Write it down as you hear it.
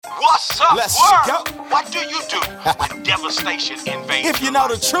What's up, Let's world? go. What do you do when devastation invades If you your know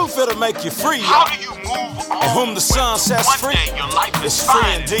life? the truth, it'll make you free. How do you move on? And whom the sun sets One free day your life is is free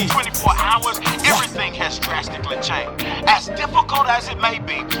fine. indeed. 24 hours, everything has drastically changed. As difficult as it may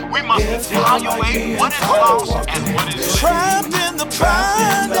be, we must evaluate what is lost and what is lived. Trapped in the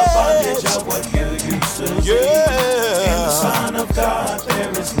bondage of what you used to be. Yeah. In the Son of God, there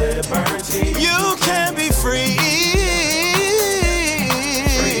is liberty. You can be free.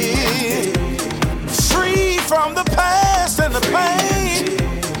 Free from the past and the pain.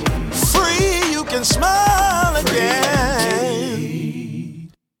 Free, you can smile again.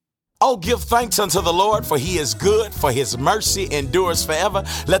 Oh, give thanks unto the Lord, for he is good, for his mercy endures forever.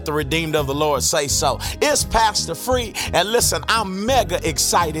 Let the redeemed of the Lord say so. It's Pastor Free, and listen, I'm mega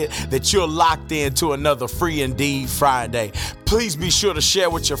excited that you're locked into another Free Indeed Friday. Please be sure to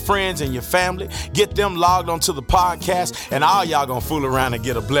share with your friends and your family. Get them logged onto the podcast, and all y'all gonna fool around and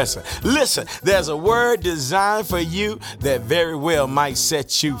get a blessing. Listen, there's a word designed for you that very well might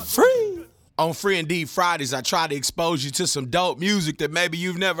set you free. On Free Indeed Fridays, I try to expose you to some dope music that maybe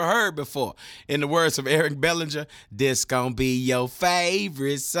you've never heard before. In the words of Eric Bellinger, this gonna be your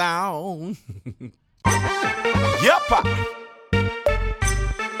favorite song. Yup.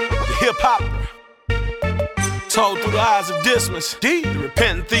 The hip-hop told through the eyes of Dismas, the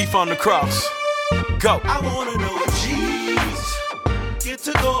repentant thief on the cross. Go. I wanna know if Jesus get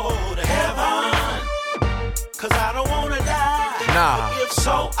to go to heaven, 'cause I don't wanna die. Nah. But if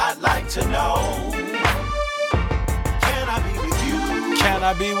so, I'd like to know, can I be with you Can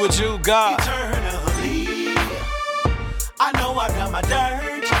I be with you, God? eternally? I know I've done my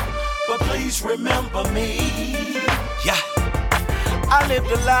dirt, but please remember me. Yeah. I lived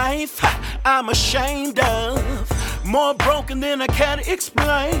a life I'm ashamed of, more broken than I can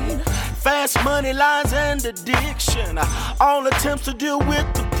explain. Fast money, lies, and addiction, all attempts to deal with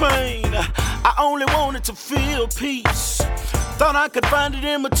the pain. I only wanted to feel peace, thought I could find it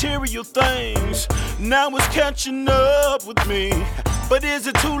in material things. Now it's catching up with me, but is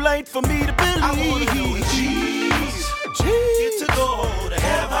it too late for me to believe? I wanna know if Jesus get to go to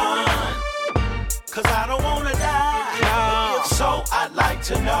heaven, 'cause I don't wanna die. But if so, I'd like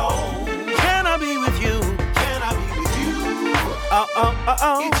to know, can I be with you? Can I be with you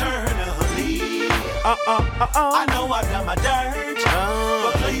eternally? I know I've done my dirt,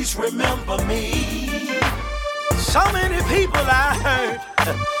 but please remember me. So many people I hurt,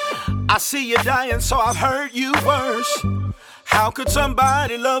 I see you dying, so I've heard you worse. How could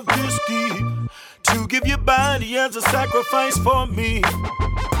somebody love this deep, to give your body as a sacrifice for me?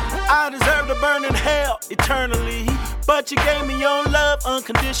 I deserve to burn in hell eternally, but you gave me your love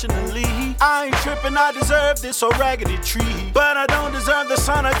unconditionally. I ain't tripping, I deserve this so raggedy tree, but I don't deserve the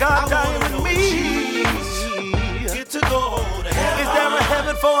Son of God dying with me. Get to go to heaven. Is there a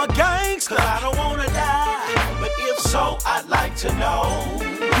heaven for a gangster? 'Cause I don't wanna die, but if so, I'd like to know,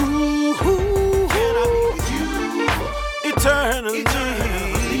 can I be with you eternally?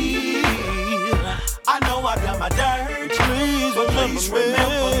 I know I've done my dirt, please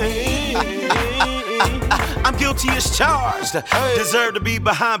remember me. I'm guilty as charged, deserve to be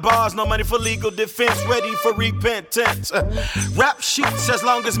behind bars, no money for legal defense, ready for repentance. Rap sheets as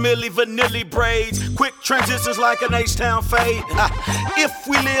long as Milli Vanilli braids, quick transitions like an H-Town fade. If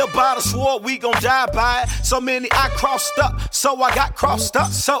we live by the sword, we gon' die by it. So many I crossed up, so I got crossed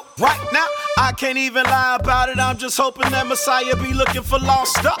up. So right now, I can't even lie about it. I'm just hoping that Messiah be looking for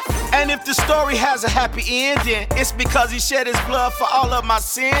lost stuff. And if the story has a happy ending, it's because he shed his blood for all of my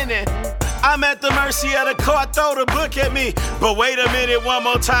sinning. I'm at the mercy of the court, throw the book at me. But wait a minute, one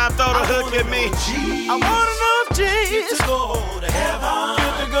more time, throw the hook at me. I wanna know if Jesus get to go to heaven.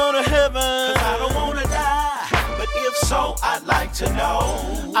 Get to go to heaven. 'Cause I don't wanna die, but if so, I'd like to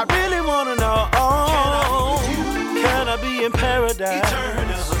know. I really wanna know, can I be with you? Can I be in paradise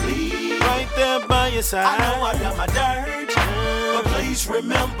eternally? Right there by your side. I know I've done my dirt, but please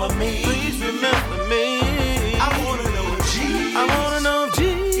remember me. Please remember me. I wanna know if Jesus. I wanna know if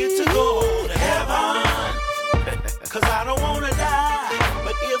Jesus get to go to heaven. 'Cause I don't wanna die,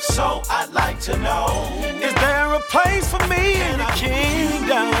 but if so, I'd like to know, is there a place for me in the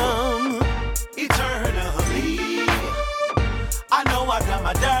kingdom eternally? I know I've done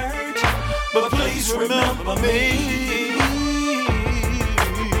my dirt, but please remember me.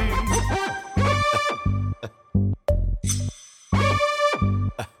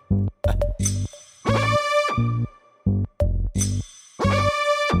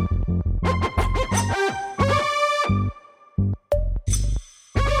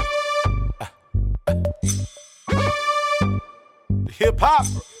 Hip hop.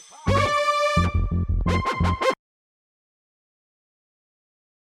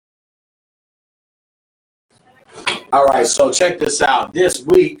 All right, so check this out. This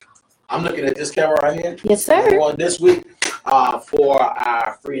week, I'm looking at this camera right here. Yes, sir. Well, this week, for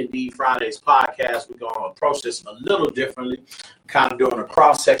our Free Indeed Fridays podcast, we're going to approach this a little differently, kind of doing a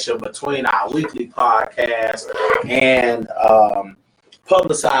cross-section between our weekly podcast and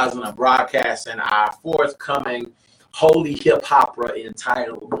publicizing and broadcasting our forthcoming Holy Hip Opera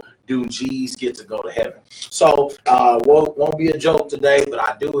entitled Do G's Get to Go to Heaven? So, won't be a joke today, but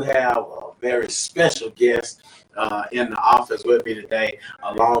I do have a very special guest in the office with me today,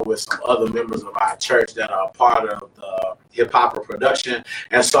 along with some other members of our church that are a part of the hip hop production.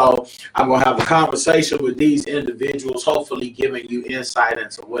 And so I'm going to have a conversation with these individuals, hopefully giving you insight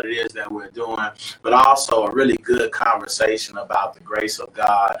into what it is that we're doing, but also a really good conversation about the grace of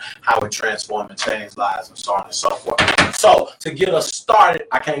God, how it transforms and changes lives, and so on and so forth. So to get us started,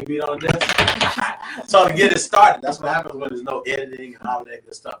 I can't beat on this. So to get it started, that's what happens when there's no editing and all that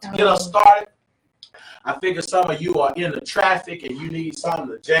good stuff. To get us started, I figure some of you are in the traffic and you need something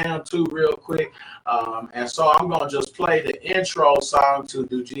to jam to real quick. And so I'm going to just play the intro song to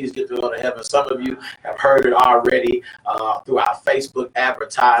Do G's Get to Go to Heaven. Some of you have heard it already through our Facebook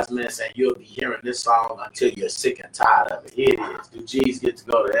advertisements, and you'll be hearing this song until you're sick and tired of it. Here it is. Do G's Get to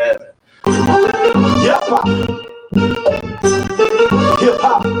Go to Heaven. Hip hop. Hip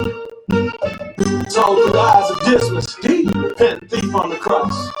hop. So the eyes of Dismas, he repentant thief on the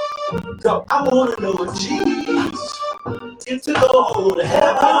cross. So I want to know if Jesus gets to go to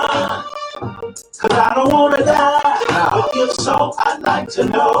heaven, cause I don't want to die. Now, if so, I'd like to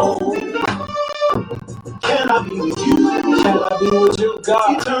know, can I be with you? Can I be with you,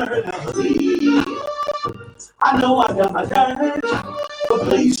 God? Eternally. I know I got my dirt, but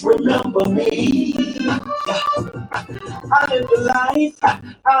please remember me. I live the life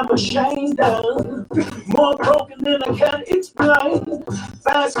I'm ashamed of, more broken than I can explain.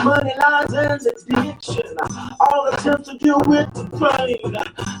 Fast money, lies, and addiction, all attempts to deal with the pain.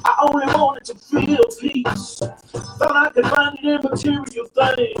 I only wanted to feel peace, thought I could find it in material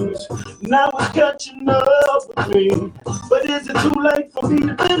things. Now it's catching up with me, but is it too late for me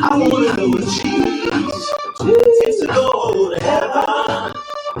to believe? I want to know Jesus to go to heaven,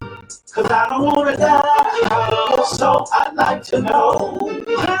 cause I don't want to die. So I'd like to know,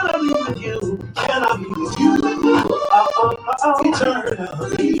 can I be with you? Can I be with you?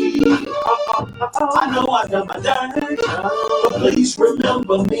 Eternally. I know I got my dirt, but please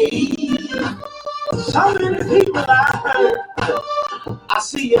remember me. So many people I hurt, I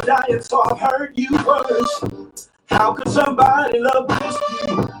see you dying, so I've heard you worse. How could somebody love this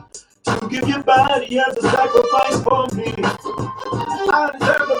you? To give your body as a sacrifice for me. I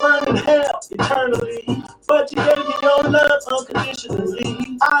deserve to burn in hell eternally, but you gave me your love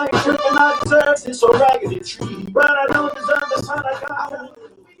unconditionally. I ain't tripping, I deserve this so raggedy tree, but I don't deserve the son of God.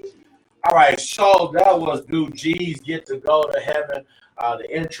 All right, so that was Do G's Get to Go to Heaven, the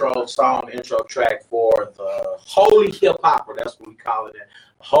intro track for the Holy Hip Opera. That's what we call it,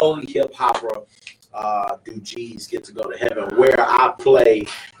 Holy Hip Opera. Do G's Get to Go to Heaven, where I play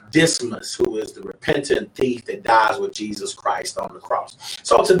Dismas, who is the repentant thief that dies with Jesus Christ on the cross.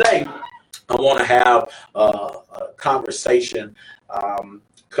 So today, I want to have a conversation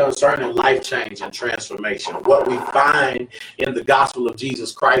concerning life change and transformation. What we find in the gospel of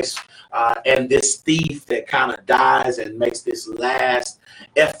Jesus Christ and this thief that kind of dies and makes this last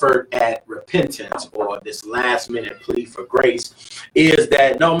effort at repentance, or this last minute plea for grace, is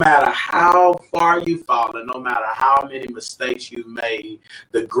that no matter how far you've fallen, no matter how many mistakes you've made,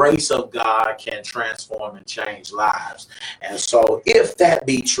 the grace of God can transform and change lives. And so if that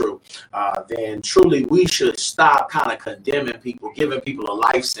be true, then truly we should stop kind of condemning people, giving people a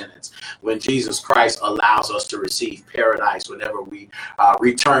life sentence, when Jesus Christ allows us to receive paradise whenever we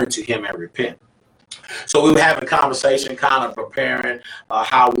return to him and repent. So we were having a conversation, kind of preparing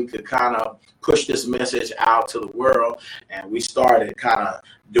how we could kind of push this message out to the world. And we started kind of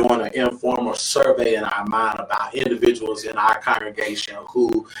doing an informal survey in our mind about individuals in our congregation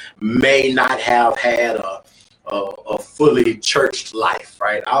who may not have had a fully churched life,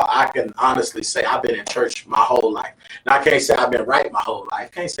 right? I can honestly say I've been in church my whole life. Now, I can't say I've been right my whole life. I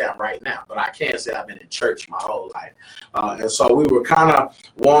can't say I'm right now, but I can say I've been in church my whole life. And so we were kind of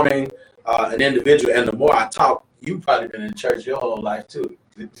wanting an individual, and the more I talk, you've probably been in church your whole life too.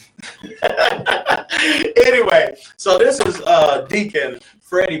 Anyway, so this is Deacon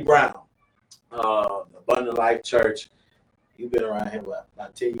Freddie Brown, Abundant Life Church. You've been around here, what,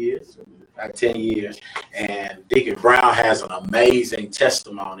 about 10 years? About 10 years. And Deacon Brown has an amazing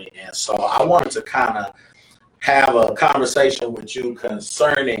testimony. And so I wanted to kind of have a conversation with you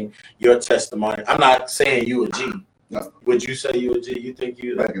concerning your testimony. I'm not saying you a G. No. Would you say you a G? You think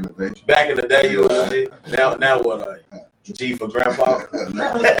you Back in the day. Back in the day you were a G? Now what are you? G for grandpa?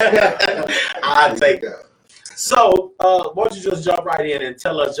 I take that. So, why don't you just jump right in and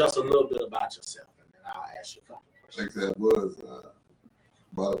tell us just a little bit about yourself, and then I'll ask you a couple questions. Like I was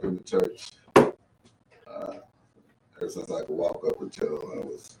brought up in the church ever since I could walk up until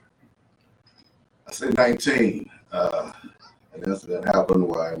I say 19. An incident happened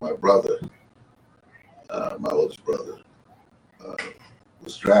where my brother, my oldest brother,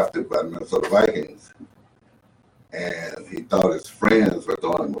 was drafted by the Minnesota Vikings, and he thought his friends were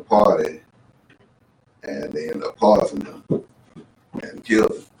throwing him a party, and they ended up pausing him and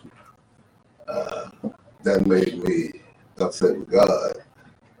killed him. That made me upset with God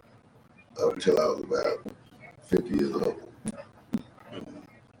up until I was about 50 years old.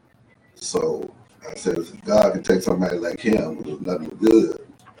 So I said, if God can take somebody like him who was nothing but good,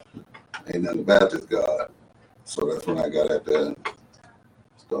 ain't nothing about this God. So that's when I got out there and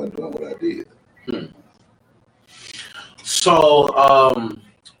started doing what I did. So,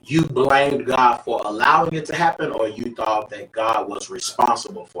 you blamed God for allowing it to happen, or you thought that God was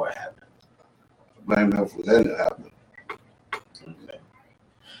responsible for it happening? I blamed him for letting it happen. Okay.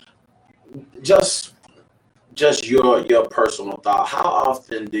 Just your personal thought. How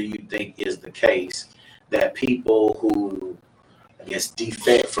often do you think is the case that people who, I guess,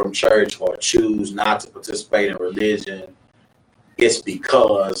 defect from church or choose not to participate in religion, it's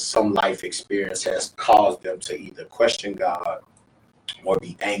because some life experience has caused them to either question God or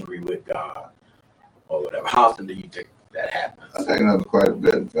be angry with God or whatever? How often do you think that happens? I think that's quite a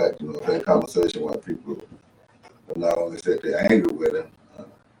bit. In fact, I've had conversation where people have not only said they're angry with him,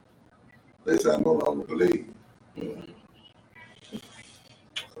 they say I no longer believe.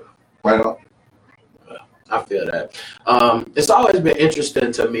 Quite often. I feel that. It's always been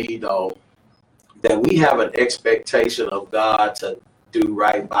interesting to me, though, that we have an expectation of God to do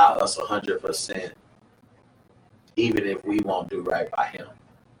right by us 100%, even if we won't do right by him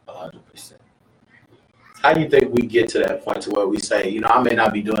 100%. How do you think we get to that point to where we say, I may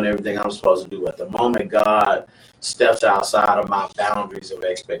not be doing everything I'm supposed to do, but the moment God steps outside of my boundaries of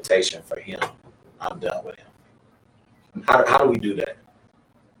expectation for him, I'm done with him? How do we do that?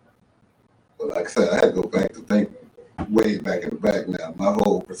 Well, like I said, I had to go back to think way back in the back now. My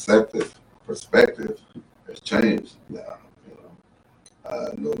whole perspective has changed now. I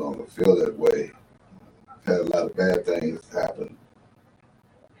no longer feel that way. I've had a lot of bad things happen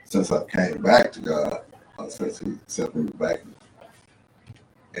since I came back to God, since he sent me back.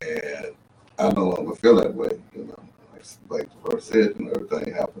 And I no longer feel that way. Like the verse said,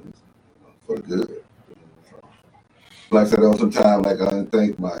 everything happens for the good. Like I said, there was some time I didn't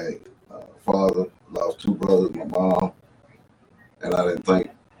think my father lost two brothers, my mom, and I didn't think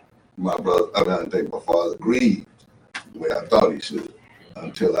my father grieved the way I thought he should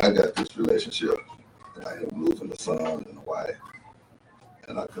until I got this relationship, and I ended up losing a son and a wife,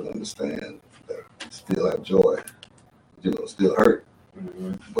 and I could understand that still have joy, still hurt,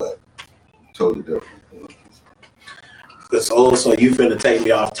 but totally different. So you finna take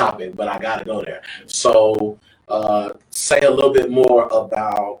me off topic, but I gotta go there. So say a little bit more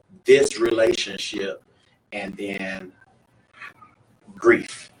about this relationship and then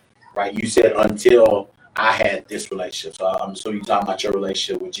grief, right? You said until I had this relationship. So I'm assuming you're talking about your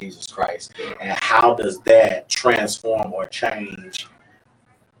relationship with Jesus Christ. And how does that transform or change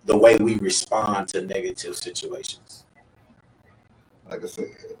the way we respond to negative situations? Like I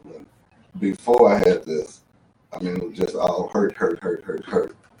said, before I had this, it was just all hurt.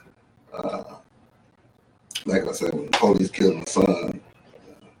 Like I said, when the police killed my son,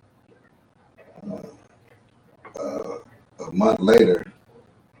 a month later,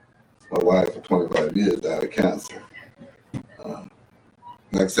 my wife for 25 years died of cancer.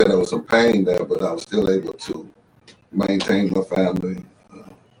 Like I said, there was some pain there, but I was still able to maintain my family,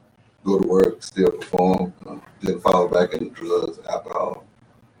 go to work, still perform, didn't fall back into drugs, alcohol.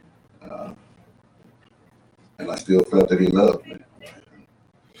 And I still felt that he loved me.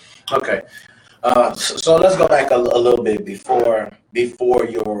 Okay. So let's go back a little bit before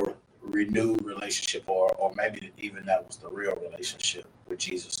your renewed relationship, or maybe even that was the real relationship with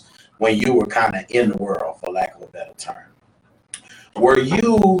Jesus, when you were kind of in the world, for lack of a better term. Were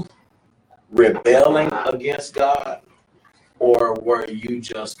you rebelling against God, or were you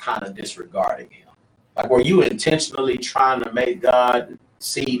just kind of disregarding him? Like, were you intentionally trying to make God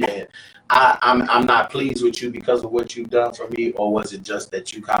see that I'm not pleased with you because of what you've done for me, or was it just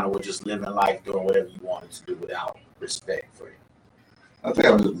that you kind of were just living life doing whatever you wanted to do without respect for him? I think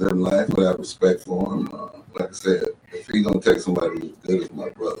I was just living life without respect for him. Like I said, if he's gonna take somebody as good as my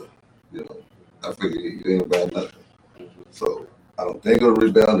brother, I figure he ain't about nothing. So I don't think of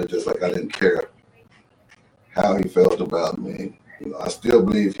rebelling, just like I didn't care how he felt about me. I still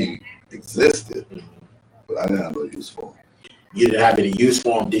believe he existed, but I didn't have no use for him. You didn't have any use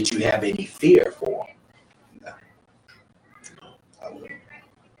for him. Did you have any fear for him? No. I wouldn't.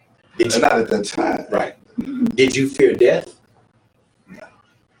 Did you? Not at that time. Right. Did you fear death? No.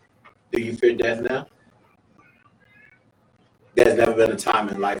 Do you fear death now? There's never been a time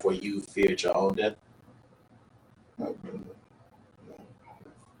in life where you feared your own death? Not really.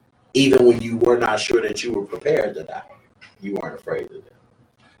 Even when you were not sure that you were prepared to die, you weren't afraid of that.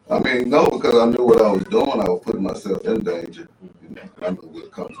 I mean, no, because I knew what I was doing. I was putting myself in danger. I knew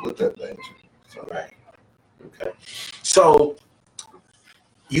what comes with that danger. So. Right. Okay. So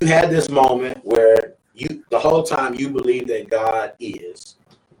you had this moment where the whole time you believe that God is,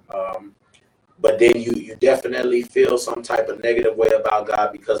 but then you definitely feel some type of negative way about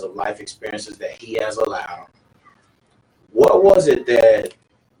God because of life experiences that he has allowed. What was it that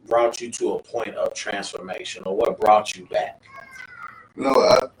brought you to a point of transformation, or what brought you back?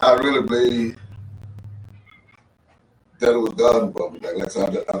 I really believe that it was God who brought me back. Like I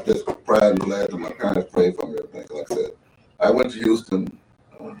said, I just prayed and glad that my parents prayed for me. Everything. Like I said, I went to Houston.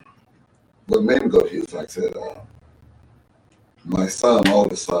 What made me go to Houston, like I said, my son, my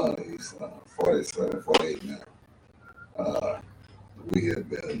oldest son, he's 47, 48 now. We had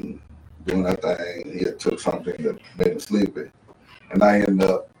been doing that thing. He had took something that made him sleepy. And I ended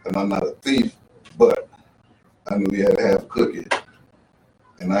up, and I'm not a thief, but I knew he had to have a cookie.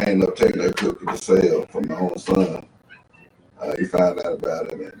 And I ended up taking that cookie to sell for my own son. He found out about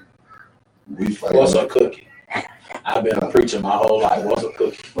it, and we fight. What's a cookie? I've been preaching my whole life. What's a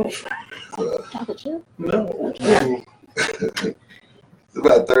cookie? No. It's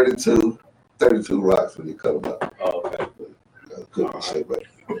about 32 rocks when you cut them up. Oh, okay. Cookie shit, but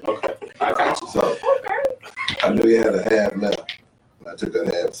okay. I got you. So I knew he had a half left. I took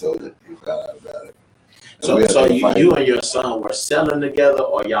that half, so he found out about it. So you and your son were selling together,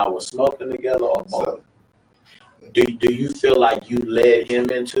 or y'all were smoking together, or both? So, do you feel like you led him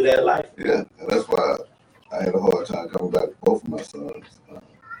into that life? Yeah, and that's why I had a hard time coming back to both of my sons,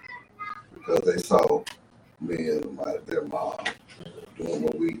 because they saw me and their mom doing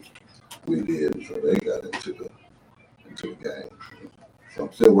what we did, and so they got into the game. So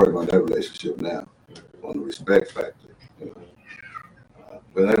I'm still working on that relationship now, on the respect factor.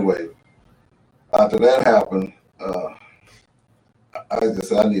 But anyway, after that happened, I just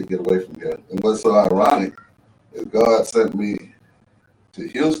said I need to get away from here. And what's so ironic is God sent me to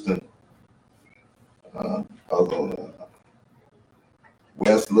Houston. I was on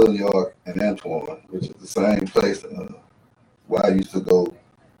West Little York and Antoine, which is the same place where I used to go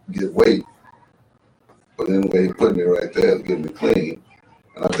get weight. But anyway, he put me right there to get me clean.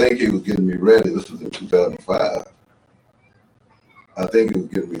 And I think he was getting me ready. This was in 2005. I think he was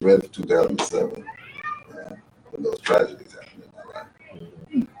getting me ready for 2007 when those tragedies happened in my life.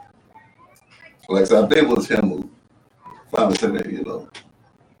 So like I said, I think it was him who finally said, hey, you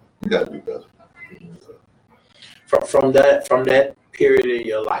got to be better. From that period in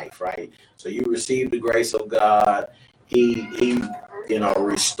your life, right? So you received the grace of God. He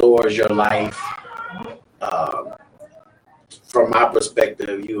restores your life. From my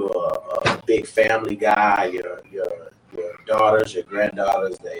perspective, you're a big family guy. Your daughters, your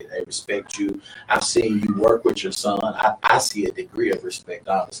granddaughters, they respect you. I've seen you work with your son. I see a degree of respect.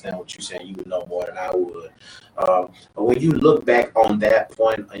 I understand what you're saying. You would know more than I would. But when you look back on that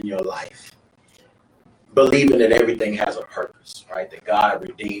point in your life, believing that everything has a purpose, right? That God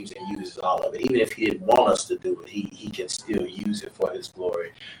redeems and uses all of it. Even if he didn't want us to do it, he can still use it for his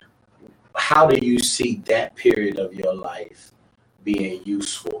glory. How do you see that period of your life being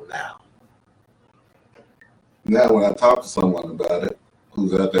useful now? Now, when I talk to someone about it,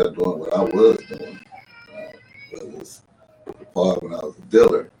 who's out there doing what I was doing, whether it's the part when I was a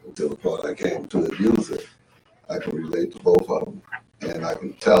dealer until the part I came to abuse it, I can relate to both of them, and I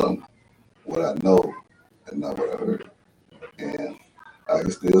can tell them what I know and not what I heard. And I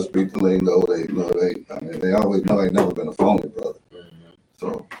can still speak the lingo. They always know I ain't never been a phony brother.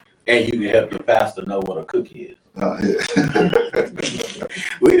 So. And you can help your pastor know what a cookie is. Yeah.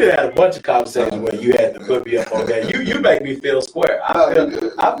 We did have a bunch of conversations where you had to put me up on that. You make me feel square.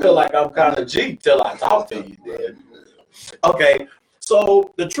 I feel like I'm kind of G till I talk to you, then. Okay,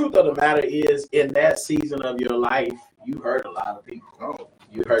 so the truth of the matter is, in that season of your life, you hurt a lot of people.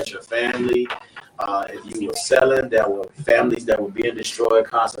 You hurt your family. If you were selling, there were families that were being destroyed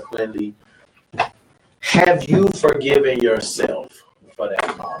consequently. Have you forgiven yourself for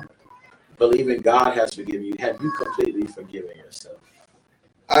that moment? Believing God has forgiven you. Have you completely forgiven yourself?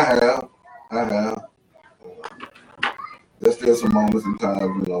 I have. there's still some moments and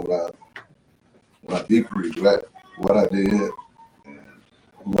times, when I deeply regret what I did and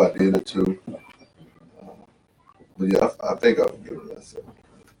who I did it to. But yeah, I think I've forgiven myself.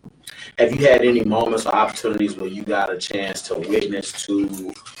 Have you had any moments or opportunities where you got a chance to witness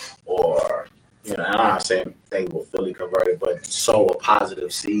to, or, I'm not saying they were fully converted, but sow a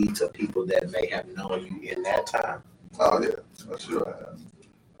positive seed to people that may have known you in that time? Oh, yeah, for sure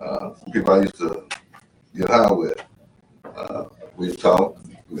I have. Some people I used to get high with. We've talked,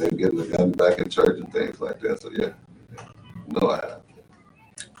 maybe getting the gun back in church and things like that. So, yeah, I have.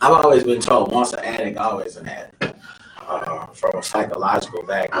 I've always been told, once an addict, always an addict. From a psychological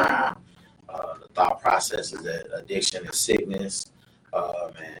background, the thought process is that addiction is sickness,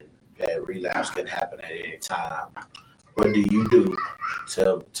 and that relapse can happen at any time. What do you do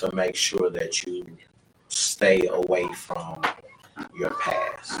to make sure that you stay away from your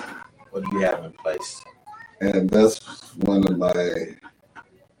past? What do you have in place? And that's one of my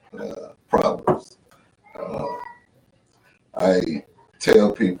problems. I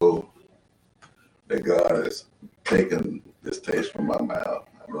tell people that God has taken this taste from my mouth.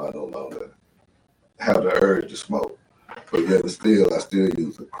 I know I no longer have the urge to smoke, but yet I still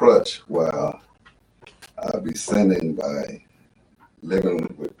use a crutch while I be sinning by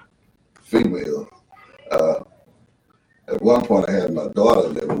living with females. At one point, I had my daughter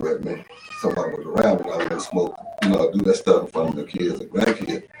living with me. Somebody was around when I was going to smoke, do that stuff in front of the kids and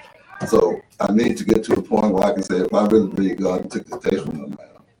grandkids. So I need to get to a point where I can say, if I really believe God took the taste from my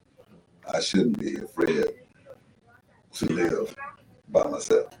mouth, I shouldn't be afraid to live by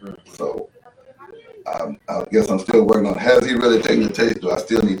myself. So I guess I'm still working on, has he really taken the taste? Do I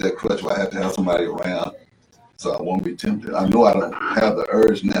still need that crutch where I have to have somebody around so I won't be tempted? I know I don't have the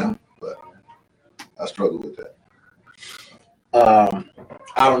urge now, but I struggle with that.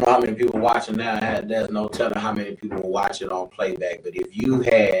 I don't know how many people watching now. There's no telling how many people will watch it on playback. But if you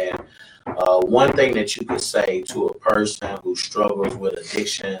had one thing that you could say to a person who struggles with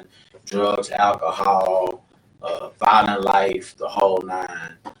addiction, drugs, alcohol, violent life, the whole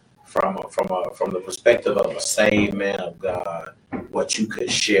nine, from the perspective of a saved man of God, what you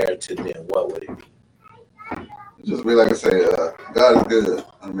could share to them, what would it be? Just be like I say, God is good.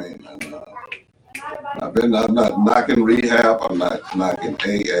 I mean, I'm not knocking rehab. I'm not knocking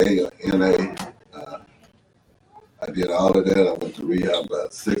AA or NA. I did all of that. I went to rehab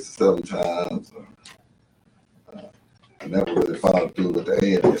about 6 or 7 times. I never really followed through with the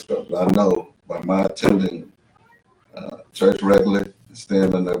AA stuff. But I know by my attending church regularly,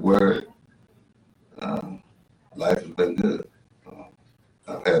 staying in that word, life has been good.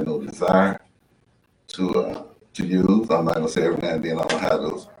 I've had no desire to use. I'm not gonna say every now and then I don't have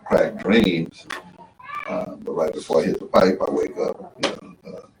those crack dreams. But right before I hit the pipe, I wake up.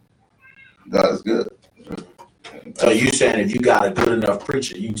 God is good. So you saying if you got a good enough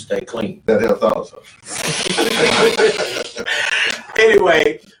preacher, you can stay clean? That helps also.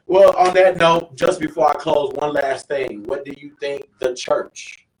 Anyway, well, on that note, just before I close, one last thing. What do you think the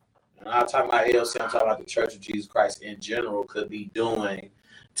church, and I'm talking about ALC, I'm talking about the Church of Jesus Christ in general, could be doing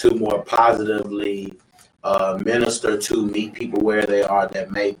to more positively minister to, meet people where they are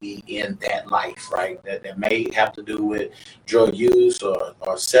that may be in that life, right? That may have to do with drug use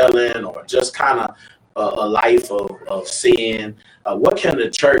or selling or just kind of a life of sin. What can the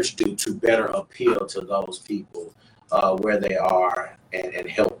church do to better appeal to those people where they are and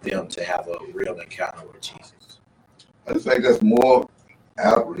help them to have a real encounter with Jesus? I just think that's more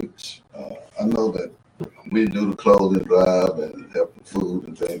outreach. I know that we do the clothing drive and help with food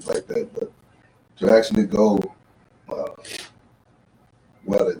and things like that, but to actually go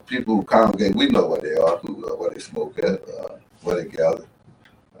where the people who congregate, we know where they are, where they smoke at, where they gather.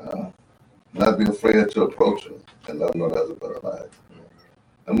 Not be afraid to approach them and let them know that's a better life.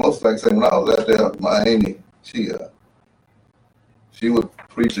 And most, like I say, when I was out there, my Amy, she would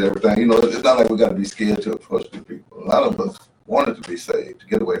preach everything. It's not like we got to be scared to approach the people. A lot of us wanted to be saved, to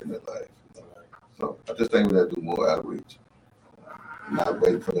get away from that life. So I just think we got to do more outreach. Not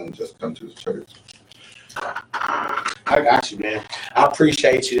wait for them to just come to the church. I got you, man. I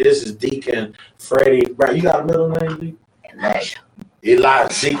appreciate you. This is Deacon Freddie Brown. You got a middle name, Deacon?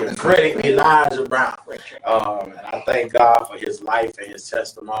 Elijah, Deacon Freddie Elijah Brown. And I thank God for his life and his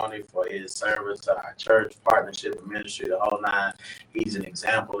testimony, for his service to our church, partnership, and ministry, the whole nine. He's an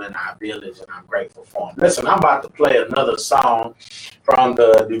example in our village, and I'm grateful for him. Listen, I'm about to play another song from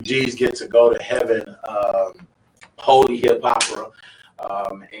the Do G's Get to Go to Heaven Holy Hip Opera.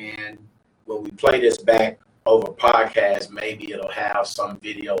 And when we play this back over podcast, maybe it'll have some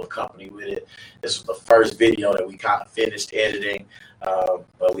video accompanied with it. This was the first video that we kind of finished editing,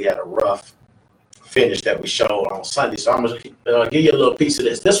 but we had a rough finish that we showed on Sunday. So I'm going to give you a little piece of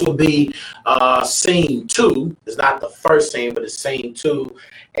this. This will be scene 2. It's not the first scene, but it's scene 2.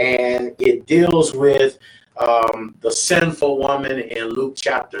 And it deals with the sinful woman in Luke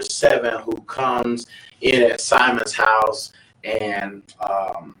chapter 7 who comes in at Simon's house and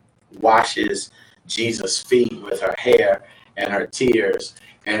washes Jesus' feet with her hair and her tears.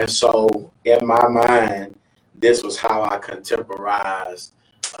 And so in my mind, this was how I contemporized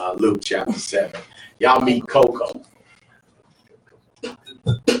Luke chapter 7. Y'all meet Coco.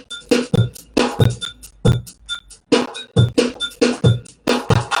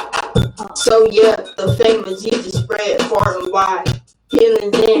 So yeah, the fame of Jesus spread far and wide.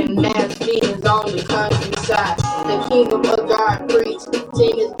 Healings and mass meetings on the countryside. The kingdom of God preached.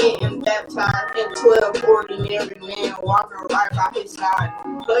 Teen is getting baptized, and 12 ordinary men walking right by his side.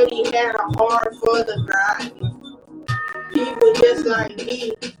 But he had a heart for the grind. People just like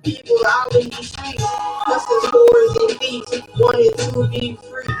me, people out in the streets, hustlers, whores, and thieves, wanted to be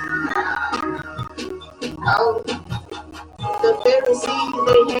free. Oh. The Pharisees,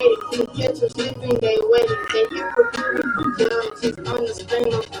 they hated to catch her sleeping, they waited. They hypocritical judges,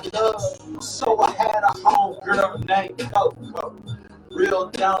 unexplainable love. So I had a homegirl named Coco, real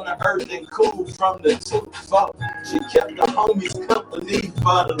down to earth and cool from the 2-4. She kept the homies company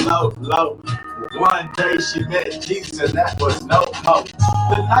for the low. One day she met Jesus and that was no hope.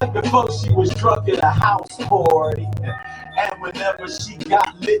 The night before she was drunk at a house party. And whenever she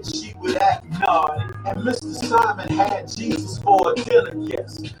got lit, she would act naughty. And Mr. Simon had Jesus for a dinner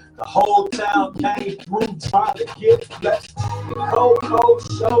guest. The whole town came through trying to get blessed. And Coco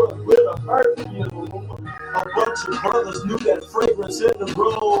showed up with a perfume. A bunch of brothers knew that fragrance in the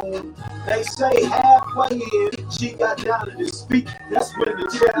room. They say halfway in, she got down to his feet. That's when the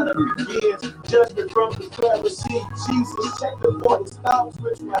chatter begins. Judgment from the Pharisees. Jesus checked her for his thoughts,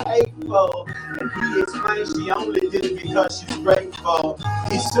 which were hateful. And he explained she only did it because she's grateful.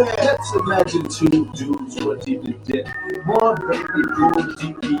 He said, let's imagine 2 dudes were deep in debt. One baby grew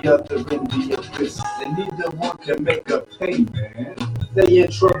deep, the other in the abyss. And neither one can make a payment. They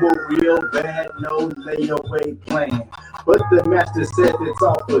in trouble real bad, no layaway plan. But the master said it's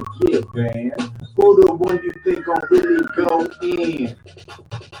all forgiven. Who the one you think gon' really go in?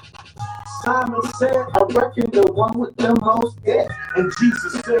 Simon said, I reckon the one with the most debt. And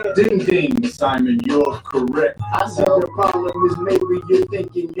Jesus said, ding ding, Simon, you're correct. I said the problem is maybe you're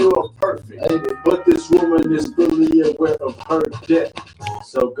thinking you're perfect. But this woman is fully aware of her debt.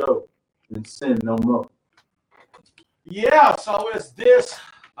 So go and sin no more. Yeah, so it's this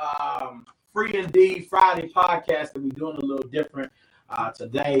Free Indeed Friday podcast that we're doing a little different.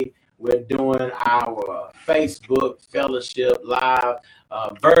 Today we're doing our Facebook Fellowship Live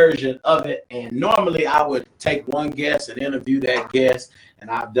version of it. And normally I would take one guest and interview that guest. And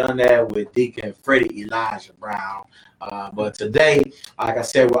I've done that with Deacon Freddie Elijah Brown. But today, like I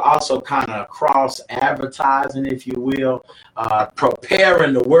said, we're also kind of cross-advertising, if you will,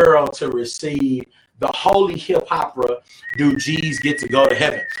 preparing the world to receive the holy hip opera, Do G's Get to Go to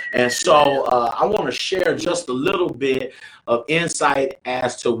Heaven? And so I want to share just a little bit of insight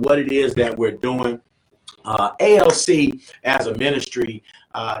as to what it is that we're doing. ALC as a ministry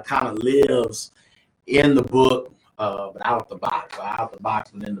kind of lives in the book, but out the box, but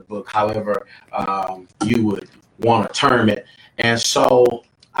in the book, however you would want to term it. And so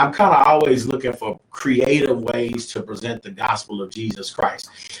I'm kind of always looking for creative ways to present the gospel of Jesus Christ.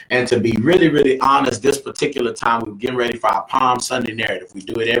 And to be really, really honest, this particular time, we're getting ready for our Palm Sunday narrative. We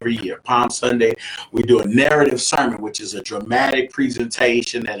do it every year. Palm Sunday, we do a narrative sermon, which is a dramatic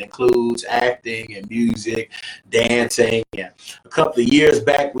presentation that includes acting and music, dancing. And a couple of years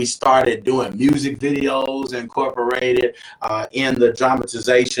back, we started doing music videos incorporated in the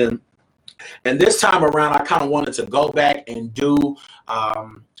dramatization. And this time around, I kind of wanted to go back and do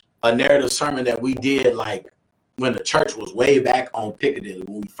a narrative sermon that we did like when the church was way back on Piccadilly,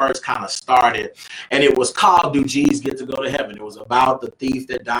 when we first kind of started. And it was called Do G's Get to Go to Heaven? It was about the thief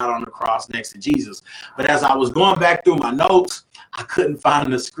that died on the cross next to Jesus. But as I was going back through my notes, I couldn't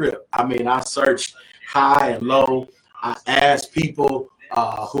find the script. I mean, I searched high and low. I asked people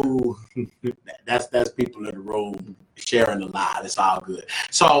who that's people in the room sharing the lie. It's all good.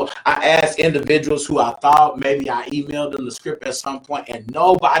 So I asked individuals who I thought maybe I emailed them the script at some point, and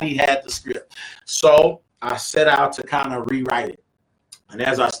nobody had the script. So I set out to kind of rewrite it. And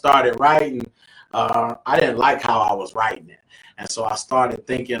as I started writing, I didn't like how I was writing it. And so I started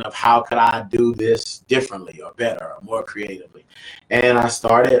thinking of how could I do this differently or better or more creatively. And I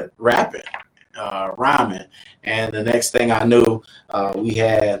started rapping, rhyming. And the next thing I knew, we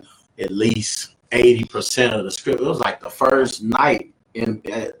had at least 80% of the script. It was like the first night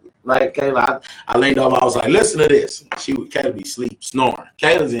Like Kayla, I leaned over. I was like, "Listen to this." Kayla be sleep snoring.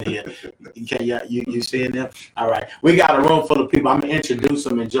 Kayla's in here. You seeing them? All right. We got a room full of people. I'm gonna introduce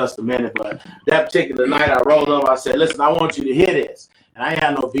them in just a minute. But that particular night, I rolled up. I said, "Listen, I want you to hear this." And I ain't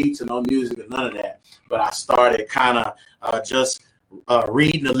had no beats and no music or none of that. But I started kind of just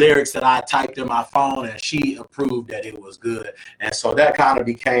reading the lyrics that I typed in my phone, and she approved that it was good. And so that kind of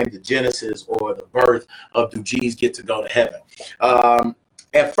became the genesis or the birth of Do G's Get to Go to Heaven.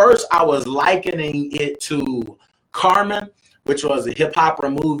 At first, I was likening it to Carmen, which was a hip-hop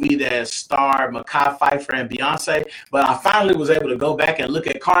movie that starred Mekhi Phifer and Beyonce. But I finally was able to go back and look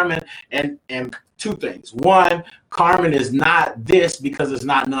at Carmen and two things. One, Carmen is not this because it's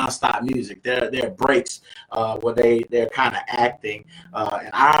not nonstop music. There are breaks where they're kind of acting, and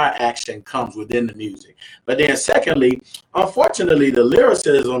our action comes within the music. But then secondly, unfortunately, the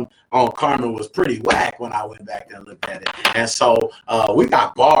lyricism on Carmen was pretty whack when I went back and looked at it. And so we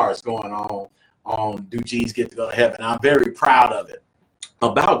got bars going on Do G's Get to Go to Heaven. I'm very proud of it.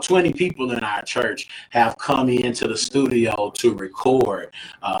 About 20 people in our church have come into the studio to record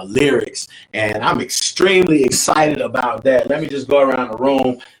lyrics, and I'm extremely excited about that. Let me just go around the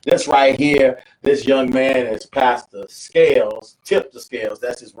room. This right here, this young man is Pastor Scales, Tip the Scales.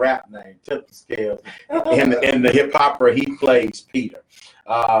 That's his rap name, Tip the Scales. In the hip hopper, he plays Peter.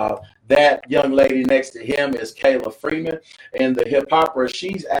 That young lady next to him is Kayla Freeman. In the hip hopper,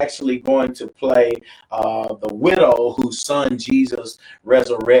 she's actually going to play the widow whose son Jesus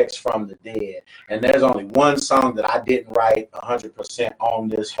resurrects from the dead. And there's only one song that I didn't write 100% on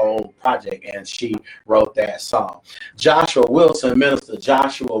this whole project, and she wrote that song. Joshua Wilson, Minister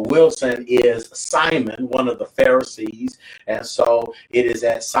Joshua Wilson, is Simon, one of the Pharisees. And so it is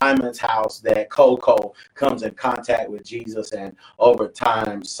at Simon's house that Coco comes in contact with Jesus, and over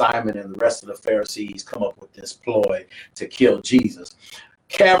time, Simon and the rest of the Pharisees come up with this ploy to kill Jesus.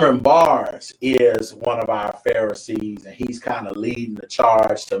 Cameron Bars is one of our Pharisees, and he's kind of leading the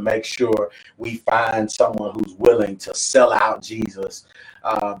charge to make sure we find someone who's willing to sell out Jesus.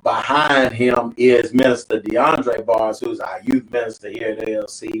 Behind him is Minister DeAndre Bars, who's our youth minister here at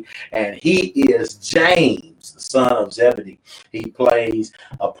ALC, and he is James, the son of Zebedee. He plays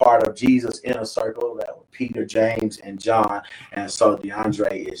a part of Jesus' inner circle, that was Peter, James, and John, and so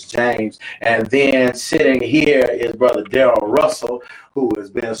DeAndre is James. And then sitting here is Brother Daryl Russell, who has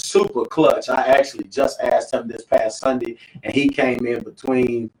been super clutch. I actually just asked him this past Sunday, and he came in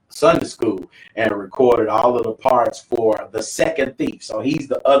between Sunday school and recorded all of the parts for the second thief. So he's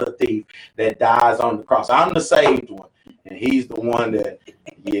the other thief that dies on the cross. I'm the saved one, and he's the one that,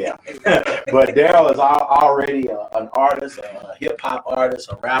 yeah. But Daryl is already an artist, a hip-hop artist,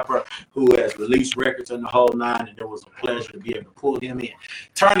 a rapper who has released records in the whole nine, and it was a pleasure to be able to pull him in.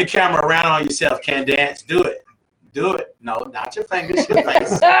 Turn the camera around on yourself, Candance. Do it. Do it. No, not your fingers, your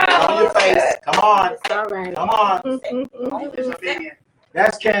face. On your face. Come on. All right. Come on.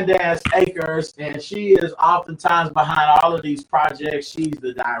 That's Candace Akers, and she is oftentimes behind all of these projects. She's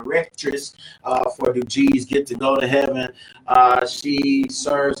the directress for Do G's Get to Go to Heaven. She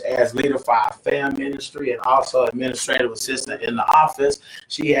serves as leader for our FAM ministry and also administrative assistant in the office.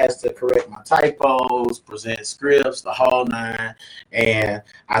 She has to correct my typos, present scripts, the whole nine, and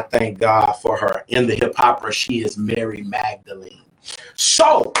I thank God for her. In the hip hopper, she is Mary Magdalene.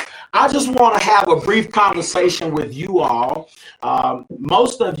 So I just want to have a brief conversation with you all.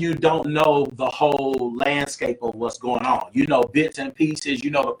 Most of you don't know the whole landscape of what's going on. You know bits and pieces.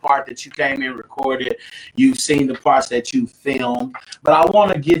 You know the part that you came in, recorded. You've seen the parts that you filmed. But I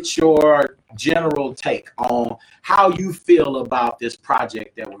want to get your general take on how you feel about this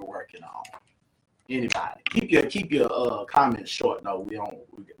project that we're working on. Anybody? Keep your comments short. No,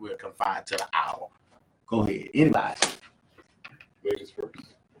 we're confined to the hour. Go ahead. Anybody? Ladies first.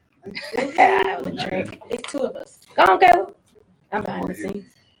 It's two of us. Go on, Caleb. I'm behind the scenes.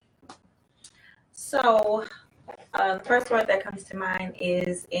 So, the first word that comes to mind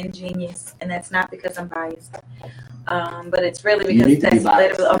is ingenious, and that's not because I'm biased, but it's really because that's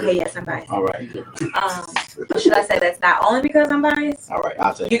literally okay. Yes, I'm biased. All right. Should I say that's not only because I'm biased? All right,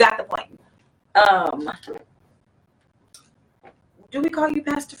 I'll take it. You got the point. Do we call you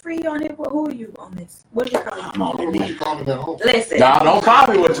Pastor Free on it? Who are you on this? What do you call you? I'm on it. Listen. No, don't call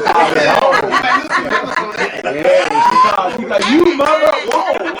me what you call me. Yeah, she called you mother.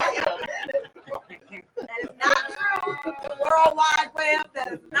 Whoa. That is not true. The World Wide Web,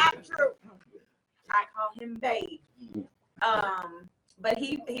 that is not true. I call him Babe. But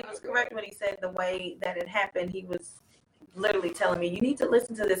he was correct when he said the way that it happened. He was literally telling me, you need to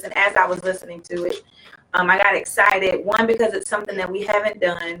listen to this. And as I was listening to it, I got excited. One, because it's something that we haven't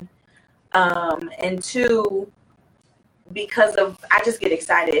done. And two, because of, I just get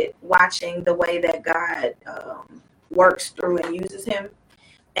excited watching the way that God works through and uses him,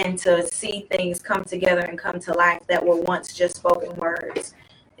 and to see things come together and come to life that were once just spoken words.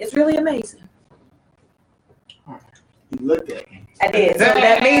 It's really amazing. You looked at me. I did. So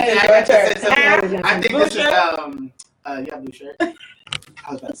that means it's your turn. I think this is yeah, blue shirt.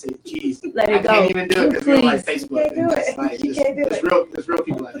 I was about to say, geez, Let it I go. can't even do it because we're like Facebook. You can't do it. Like, You can't do it. There's real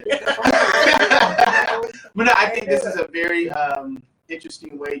people out there. But no, I think this is a very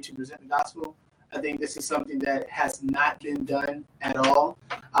interesting way to present the gospel. I think this is something that has not been done at all.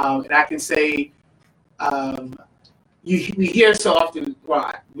 And I can say, we hear so often,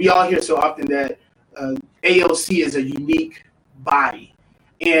 well, we all hear so often that AOC is a unique body.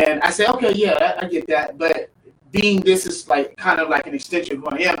 And I say, okay, yeah, I get that. But being this is like kind of like an extension of who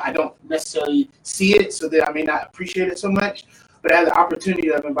I am, I don't necessarily see it, so that I may not appreciate it so much. But I had the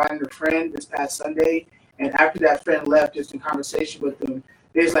opportunity of inviting a friend this past Sunday, and after that friend left, just in conversation with them,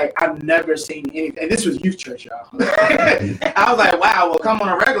 there's like, I've never seen anything. And this was youth church, y'all. I was like, wow, well, come on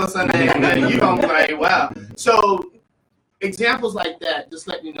a regular Sunday, and then you don't be like, wow. So examples like that just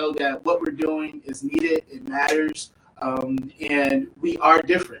let me know that what we're doing is needed, it matters, and we are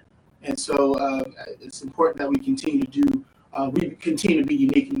different. And so it's important that we continue to do, we continue to be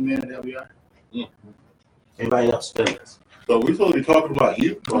unique in the manner that we are. Anybody else? So we're supposed to be talking about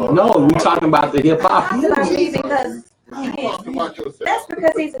you? No, we're talking about the hip hop. Because Talk about yourself. that's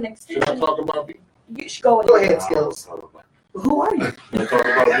because he's an Should I extension. talk about me? You should go ahead, Skills. Who are you? Should I talk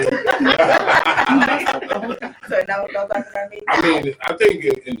about me? So no, don't talk about me. I mean, I think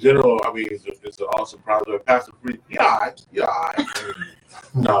in general, I mean, it's an awesome project. Pastor Free, yeah.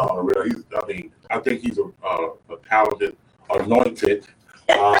 No, really. I think he's a talented, anointed.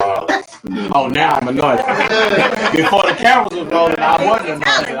 Oh, now I'm anointed. Before the cameras were rolling, I wasn't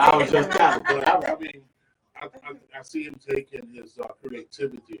anointed. I was just talented. I mean, I see him taking his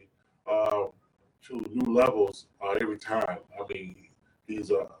creativity to new levels every time. I mean, he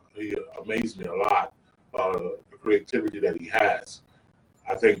amazes me a lot. The creativity that he has.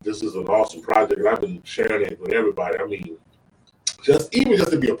 I think this is an awesome project, and I've been sharing it with everybody. I mean, just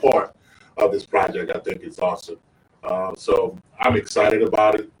to be a part of this project, I think it's awesome. So I'm excited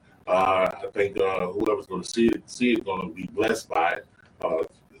about it. I think whoever's going to see it is going to be blessed by it.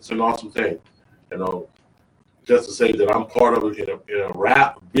 It's an awesome thing, you know. Just to say that I'm part of it in a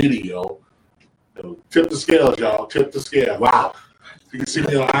rap video. You know, tip the scales, y'all. Tip the scale. Wow. You can see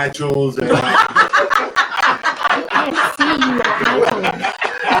me on iTunes and.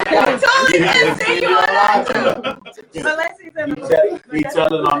 He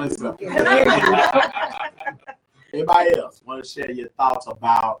telling on himself. Anybody else want to share your thoughts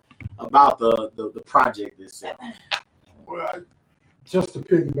about the project itself? Well, just to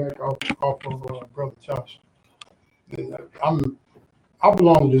piggyback off of Brother Josh, I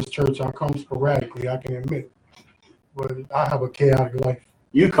belong to this church. I come sporadically, I can admit, but I have a chaotic life.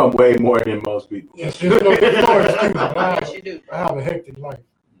 You come way more than most people. Yes, there's no excuse. I have a hectic life.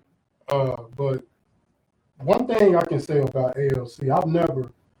 But one thing I can say about ALC, I've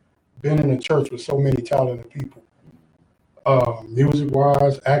never been in a church with so many talented people.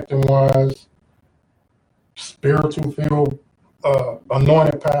 Music-wise, acting-wise, spiritual field,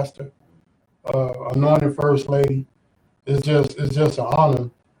 anointed pastor, anointed first lady. It's just an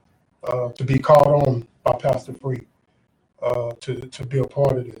honor to be called on by Pastor Free to be a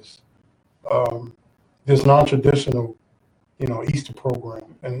part of this non-traditional, Easter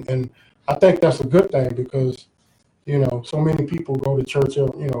program, and I think that's a good thing because so many people go to church,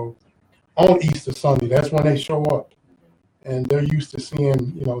 on Easter Sunday. That's when they show up, and they're used to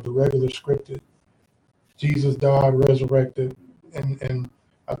seeing the regular scripted Jesus died, resurrected, and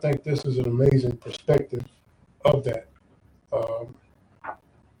I think this is an amazing perspective of that.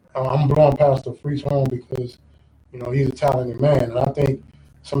 I'm blowing Pastor Free's home because, he's a talented man. And I think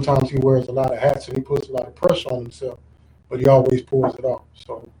sometimes he wears a lot of hats and he puts a lot of pressure on himself, but he always pulls it off.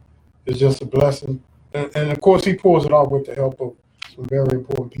 So it's just a blessing. And of course, he pulls it off with the help of some very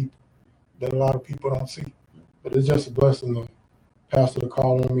important people that a lot of people don't see. But it's just a blessing to Pastor to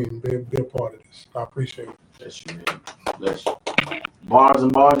call on me and be a part of this. I appreciate it. Bless you, man. Bless you. Bars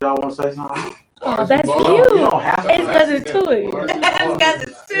and bars, y'all want to say something? Oh, that's You cute. don't have to. It's because it's two.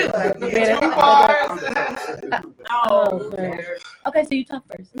 Okay, so you talk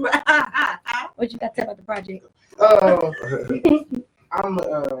first. What you got to say about the project? I'm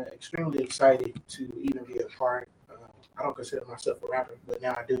extremely excited to even be a part. I don't consider myself a rapper, but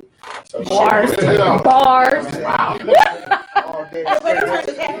now I do. So Bars. Bars. Wow. All day.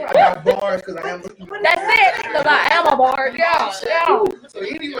 I got bars because I am looking. That's it. Because I am a bar. Yeah. So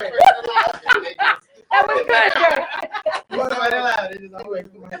anyway, That was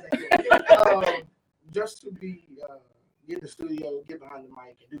good, just to be get in the studio, get behind the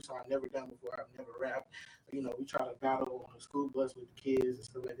mic, and do something I've never done before. I've never rapped. You know, we try to battle on the school bus with the kids and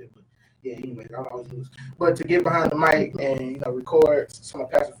stuff like that. But yeah, anyway, I always lose. But to get behind the mic and record some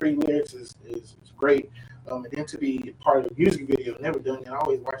of Pastor Free lyrics is great. And then to be part of the music video, never done it. I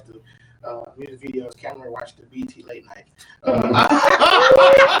always watch the music videos. Cameron watched the BT late night. Wow.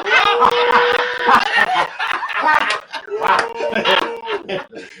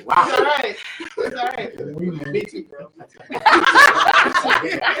 It's all right. It's all right. Me too, bro.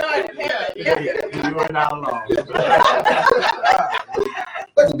 You are not alone.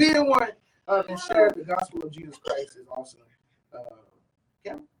 But to be in one and share the gospel of Jesus Christ is awesome.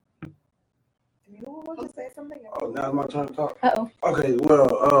 Cameron? You want to say something? Oh, now it's my turn to talk. Uh-oh. Okay,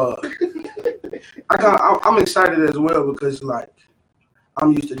 well, I'm excited as well because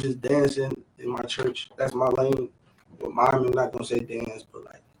I'm used to just dancing in my church. That's my lane. Well, I'm not gonna say dance,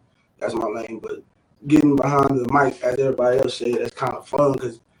 but that's my lane. But getting behind the mic, as everybody else said, that's kind of fun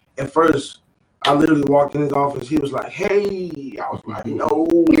because at first I literally walked in his office. He was like, "Hey," I was like, "No."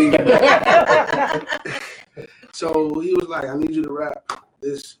 So he was like, "I need you to rap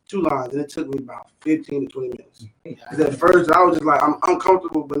this 2 lines," and it took me about 15 to 20 minutes. Because at first I was just like, I'm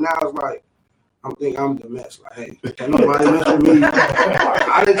uncomfortable, but now it's like I'm thinking I'm the mess. Like, hey, can't nobody mess with me.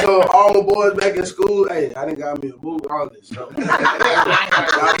 I done told all my boys back in school, hey, I done got me a boo, all this. So,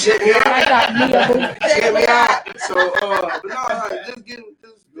 y'all check me out. I got me a boo. Check me out. So, but no, just getting,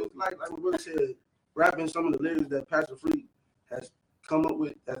 just like what Willie said, rapping some of the lyrics that Pastor Free has come up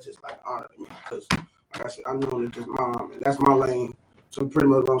with, that's just like honor to me. Because, like I said, I know it's just mom, and that's my lane. So pretty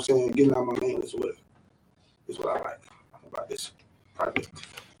much what I'm saying, getting out my lane is what I like about this project.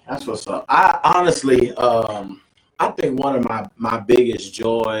 That's what's up. I honestly, I think one of my biggest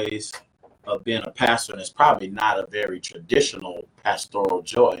joys of being a pastor, and it's probably not a very traditional pastoral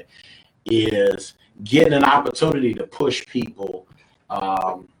joy, is getting an opportunity to push people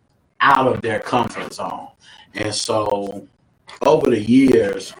out of their comfort zone. And so over the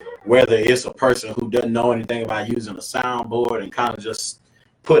years, whether it's a person who doesn't know anything about using a soundboard and kind of just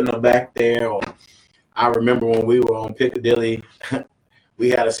putting them back there, or I remember when we were on Piccadilly, we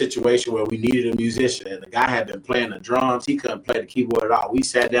had a situation where we needed a musician, and the guy had been playing the drums. He couldn't play the keyboard at all. We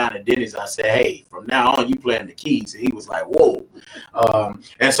sat down at Denny's. I said, "Hey, from now on, you playing the keys." And he was like, "Whoa."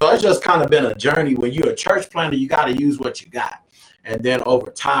 And so it's just kind of been a journey. When you're a church planter, you got to use what you got. And then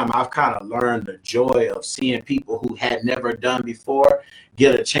over time, I've kind of learned the joy of seeing people who had never done before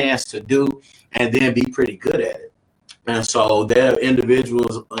get a chance to do and then be pretty good at it. And so there are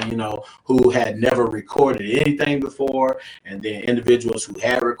individuals, who had never recorded anything before, and then individuals who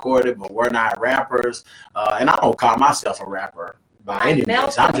had recorded but were not rappers. And I don't call myself a rapper by any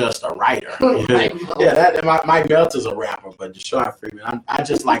means. I'm just a writer. Mike Melter's a rapper, but Deshaun Freeman, I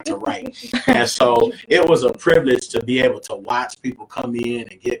just like to write. And so it was a privilege to be able to watch people come in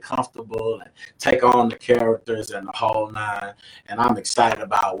and get comfortable and take on the characters and the whole nine. And I'm excited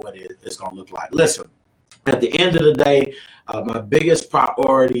about what it's going to look like. Listen. At the end of the day, my biggest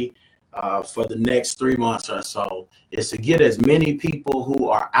priority for the next 3 months or so is to get as many people who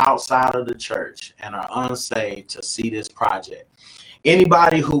are outside of the church and are unsaved to see this project.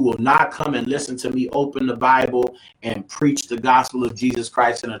 Anybody who will not come and listen to me open the Bible and preach the gospel of Jesus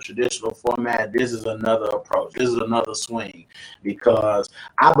Christ in a traditional format, this is another approach. This is another swing, because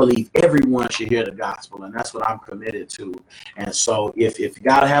I believe everyone should hear the gospel, and that's what I'm committed to. And so if you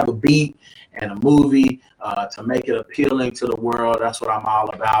got to have a beat and a movie to make it appealing to the world, that's what I'm all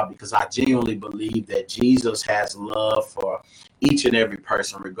about, because I genuinely believe that Jesus has love for each and every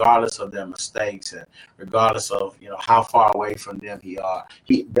person, regardless of their mistakes and regardless of how far away from them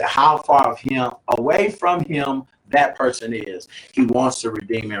how far away from him that person is. He wants to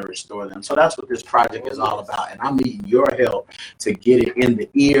redeem and restore them. So that's what this project is all about, and I'm needing your help to get it in the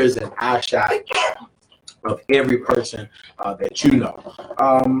ears and eyeshot of every person that you know.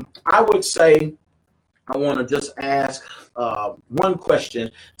 I would say I want to just ask one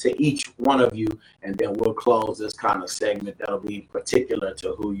question to each one of you, and then we'll close this kind of segment that'll be particular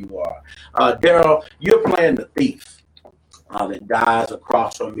to who you are. Daryl, you're playing the thief that dies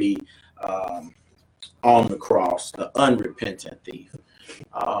across from me on the cross, the unrepentant thief.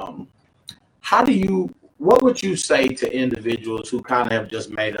 What would you say to individuals who kind of have just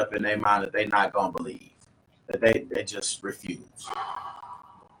made up in their mind that they're not going to believe, that they just refuse?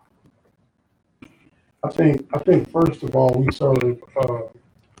 I think first of all, we serve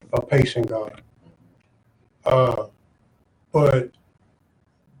a patient God. But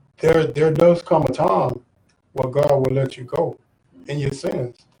there does come a time where God will let you go in your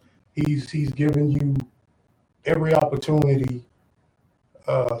sins. He's given you every opportunity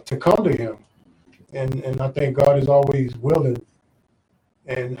to come to him. And I think God is always willing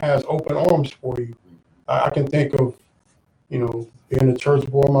and has open arms for you. I can think of, being a church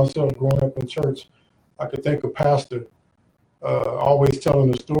boy myself, growing up in church, I could think of Pastor always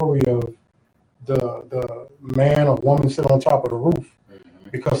telling the story of the man or woman sitting on top of the roof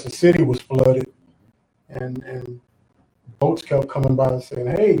because the city was flooded and boats kept coming by and saying,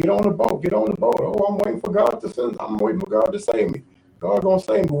 "Hey, get on the boat, get on the boat." "Oh, I'm waiting for God to save me. God gonna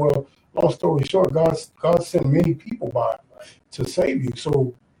save me." Well, long story short, God sent many people by to save you.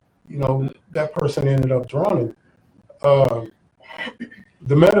 So, that person ended up drowning.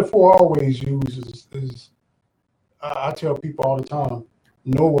 The metaphor I always use is I tell people all the time,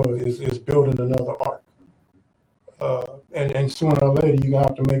 Noah is building another ark. And sooner or later, you're going to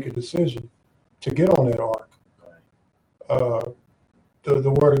have to make a decision to get on that ark.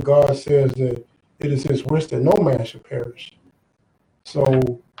 The word of God says that it is his wish that no man should perish. So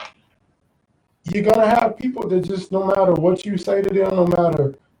you're going to have people that just, no matter what you say to them, no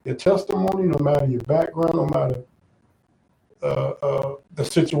matter your testimony, no matter your background, no matter the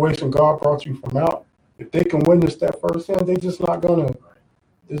situation God brought you from out, if they can witness that firsthand, they're just not gonna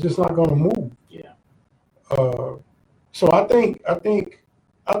move. Yeah. So I think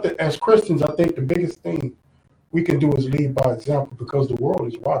as Christians, I think the biggest thing we can do is lead by example because the world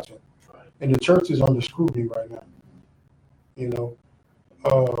is watching, and the church is under scrutiny right now.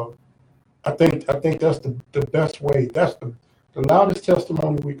 I think that's the best way. That's the loudest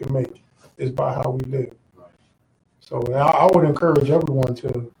testimony we can make is by how we live. So I would encourage everyone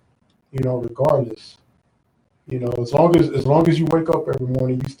to, regardless, as long as you wake up every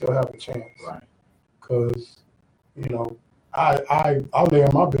morning, you still have a chance. Right. Because, I lay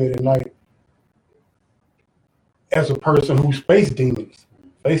on my bed at night as a person who's faced demons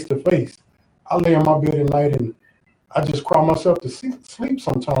face to face. I lay on my bed at night and I just cry myself to sleep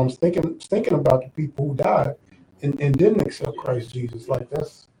sometimes, thinking about the people who died and didn't accept Christ Jesus. Like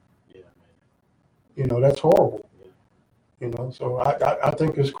that's horrible. So I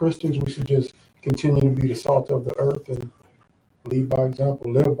think as Christians, we should just continue to be the salt of the earth and lead by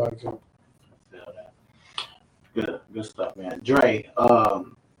example, live by example. Good stuff, man. Dre,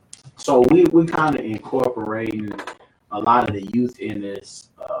 so we kind of incorporating a lot of the youth in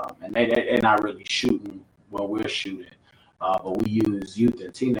this, and they're not really shooting when we're shooting, but we use youth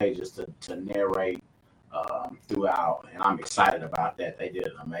and teenagers to narrate throughout, and I'm excited about that. They did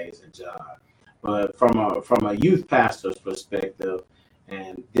an amazing job. But from a youth pastor's perspective,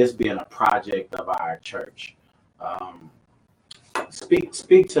 and this being a project of our church,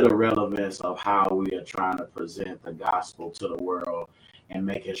 speak to the relevance of how we are trying to present the gospel to the world and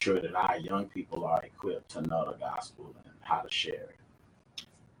making sure that our young people are equipped to know the gospel and how to share it.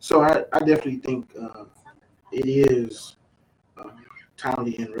 So I definitely think it is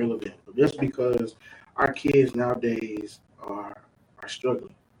timely and relevant, just because our kids nowadays are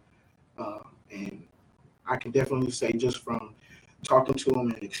struggling. And I can definitely say, just from talking to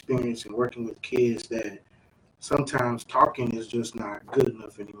them and experience and working with kids, that sometimes talking is just not good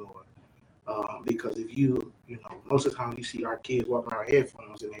enough anymore. Because if most of the time you see our kids walking around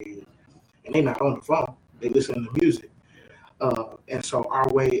headphones in their ear, and they're not on the phone, they listen to music. And so our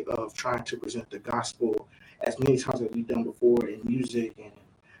way of trying to present the gospel as many times as we've done before in music and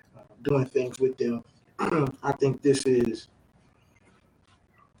doing things with them, I think this is.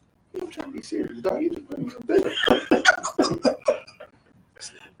 I'm trying to be serious, dog.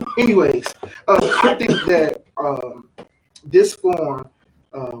 Anyways, I think that this form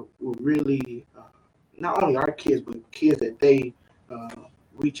will really, not only our kids, but kids that they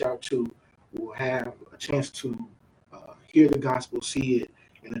reach out to will have a chance to hear the gospel, see it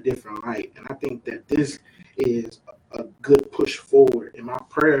in a different light. And I think that this is a good push forward. And my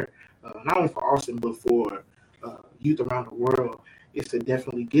prayer, not only for Austin, but for youth around the world, is to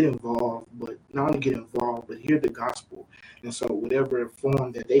definitely get involved, but not only get involved, but hear the gospel. And so whatever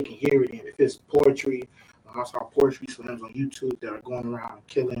form that they can hear it in, if it's poetry, I saw poetry slams on YouTube that are going around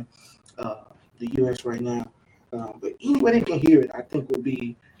killing the U.S. right now. But any way they can hear it, I think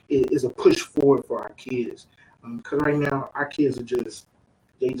is a push forward for our kids. Because right now, our kids are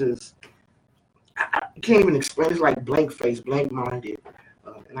I can't even explain. It's like blank face, blank minded.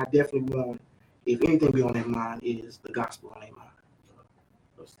 And I definitely want, if anything be on their mind, is the gospel on their mind.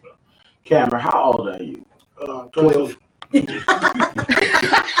 Cameron, how old are you? 12.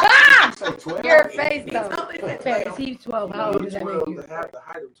 Your face, though. If he's 12, how old does that make you? I have the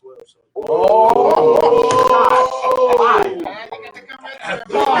height of 12. So.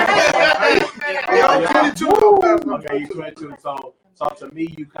 Okay, you're 22. So So to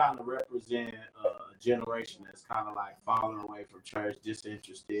me, you kind of represent a generation that's kind of like falling away from church,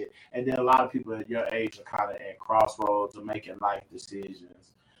 disinterested, and then a lot of people at your age are kind of at crossroads of making life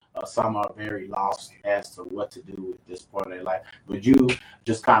decisions. Some are very lost as to what to do at this point in their life. But you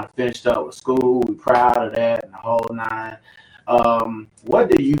just kind of finished up with school. We're proud of that and the whole nine. What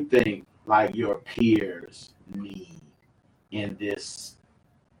do you think, like, your peers need in this?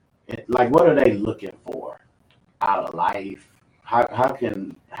 Like, what are they looking for out of life? How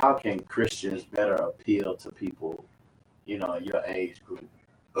can Christians better appeal to people, in your age group?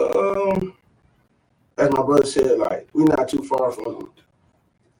 As my brother said, like, we're not too far from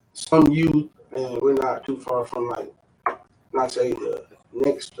some youth, and we're not too far from, like, not say the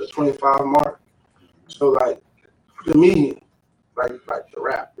next 25 mark. So, like, to me, like the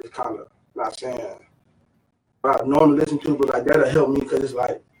rap is kind of not saying what I normally listen to, but like that'll help me because it's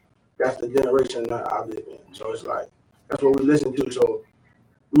like that's the generation that I live in. So it's like that's what we listen to. So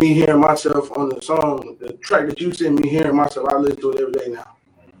me hearing myself on the song, the track that you sent me hearing myself, I listen to it every day now.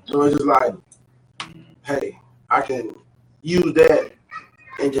 So it's just like, hey, I can use that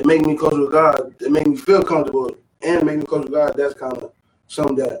and just make me close with God, to make me feel comfortable and make me close with God. That's kind of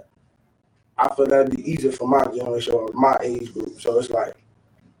something that I feel that'd be easier for my generation or my age group. So it's like,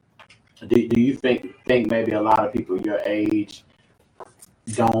 do you think maybe a lot of people your age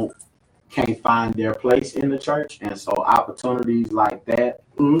can't find their place in the church, and so opportunities like that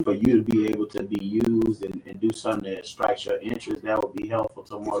for you to be able to be used and do something that strikes your interest, that would be helpful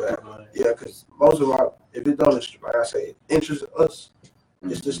to more people? Yeah, because most of if it don't, like I say, interest us,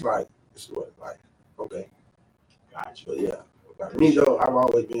 it's just like, okay. Gotcha. But yeah. Like me though, I've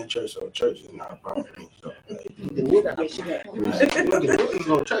always been in church, so church is not a problem for me. So,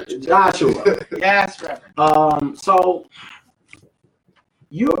 Joshua. Yes, right. So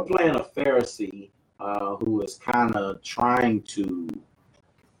you're playing a Pharisee who is kind of trying to,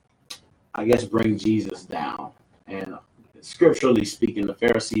 I guess, bring Jesus down. And scripturally speaking, the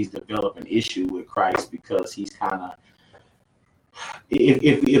Pharisees develop an issue with Christ because he's kind of,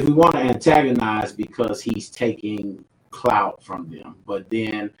 if we want to antagonize, because he's taking clout from them. But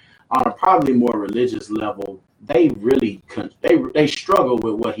then on a probably more religious level, they really they struggle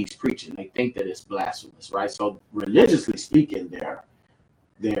with what he's preaching. They think that it's blasphemous, right? So religiously speaking, they're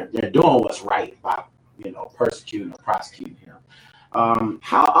doing what's right by persecuting or prosecuting him.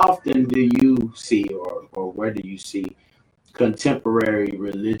 How often do you see, or where do you see contemporary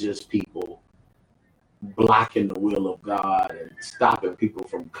religious people blocking the will of God and stopping people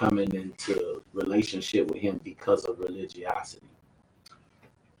from coming into relationship with him because of religiosity?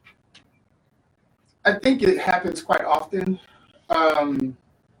 I think it happens quite often. And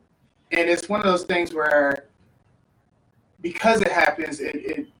it's one of those things where because it happens,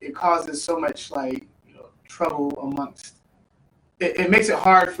 it causes so much trouble amongst. It makes it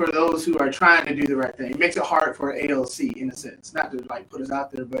hard for those who are trying to do the right thing. It makes it hard for ALC in a sense, not to put us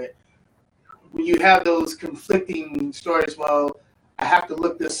out there, but when you have those conflicting stories, well, I have to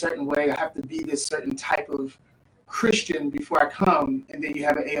look this certain way, I have to be this certain type of Christian before I come, and then you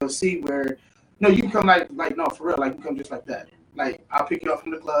have an AOC where, no, you can come no, for real, you come just like that. I'll pick you up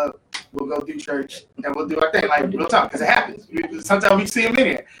from the club, we'll go do church, and we'll do our thing, real talk, because it happens. Sometimes we see them in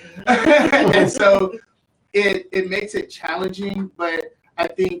here. And so it makes it challenging, but I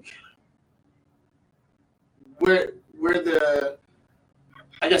think where the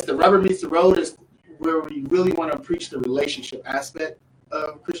rubber meets the road is where we really want to preach the relationship aspect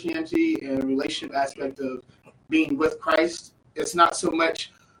of Christianity and relationship aspect of being with Christ. It's not so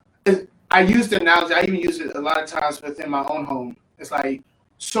much. I use the analogy. I even use it a lot of times within my own home. It's like,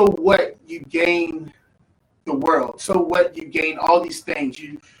 so what? You gain the world. So what? You gain all these things.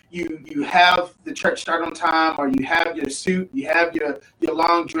 You have the church start on time, or you have your suit, you have your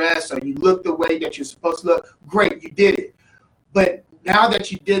long dress, or you look the way that you're supposed to look. Great, you did it. But now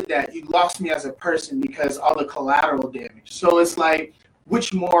that you did that, you lost me as a person because all the collateral damage. So it's like,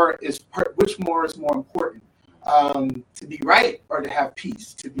 which more is more important? To be right or to have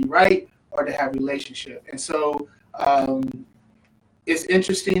peace? To be right or to have relationship? And so it's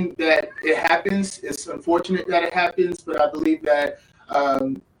interesting that it happens. It's unfortunate that it happens, but I believe that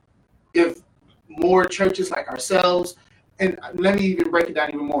if more churches like ourselves, and let me even break it down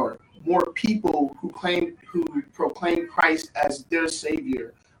even more people who proclaim Christ as their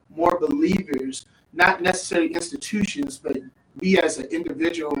Savior, more believers, not necessarily institutions, but we as an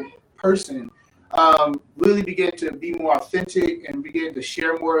individual person, really begin to be more authentic and begin to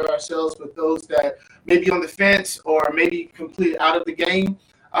share more of ourselves with those that may be on the fence or maybe completely out of the game,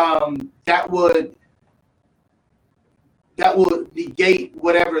 that would negate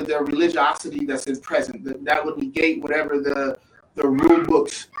whatever the religiosity that's present. That would negate whatever the the rule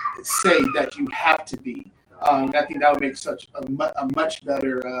books say that you have to be. And I think that would make such a much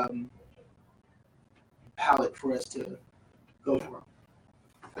better palette for us to go from.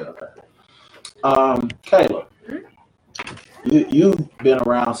 Kayla, you've been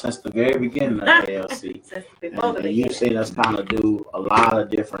around since the very beginning of ALC, and you've seen us kind of do a lot of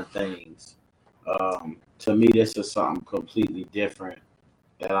different things. To me, this is something completely different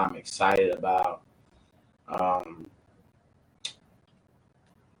that I'm excited about. I'm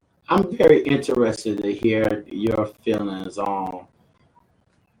very interested to hear your feelings on.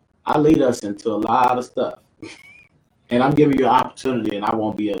 I lead us into a lot of stuff. And I'm giving you an opportunity, and I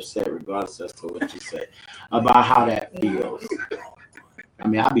won't be upset regardless as to what you say, about how that feels. I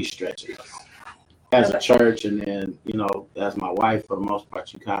mean, I'll be stretching as a church, and then, as my wife, for the most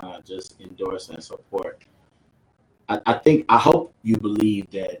part, you kind of just endorse and support. I hope you believe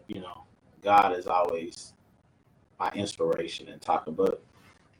that, God is always my inspiration in talking, but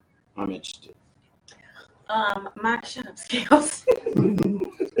I'm interested. Shut up, Scales.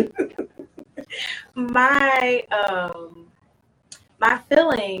 My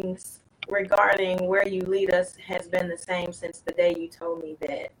feelings regarding where you lead us has been the same since the day you told me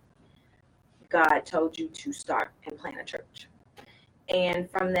that God told you to start and plant a church.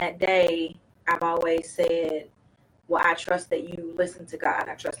 And from that day, I've always said, well, I trust that you listen to God.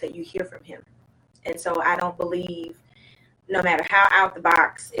 I trust that you hear from him. And so I don't believe, no matter how out the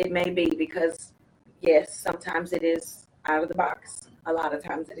box it may be, because yes, sometimes it is out of the box. A lot of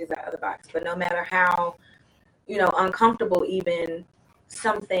times it is out of the box. But no matter how, uncomfortable even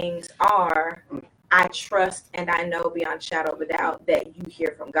some things are, I trust and I know beyond shadow of a doubt that you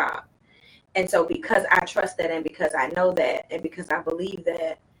hear from God. And so because I trust that, and because I know that, and because I believe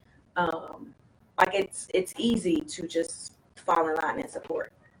that, it's easy to just fall in line and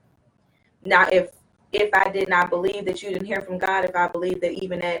support. Now, if I did not believe that you didn't hear from God, if I believe that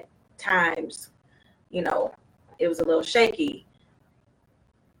even at times, it was a little shaky,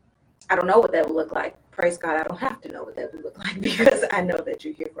 I don't know what that would look like. Praise God, I don't have to know what that would look like because I know that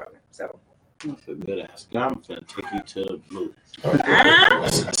you hear from him. So that's a good ass. Now I'm going to take you to the movie.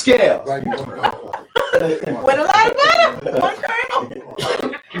 Scale. With a lot of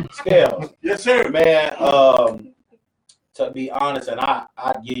butter. Scale. Yes, sir. Man, to be honest, and I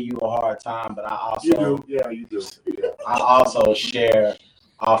give you a hard time, but I also you do. Yeah, you do. Yeah. I also share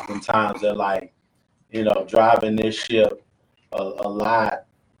oftentimes that driving this ship a lot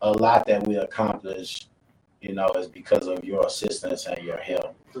that we accomplish, is because of your assistance and your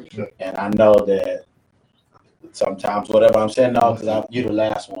help. Sure. And I know that sometimes whatever I'm saying, because you're the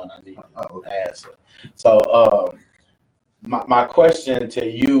last one I need to answer. So my question to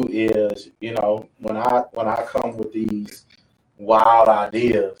you is, when I come with these wild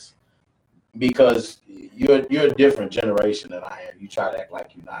ideas, because you're a different generation than I am. You try to act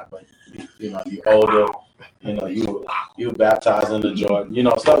like you're not, but you're older. You were baptized in the Jordan.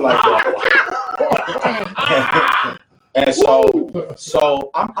 Stuff like that. And so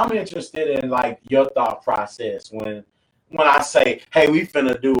I'm interested in your thought process when I say, hey, we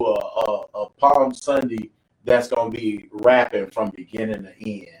finna do a Palm Sunday that's gonna be rapping from beginning to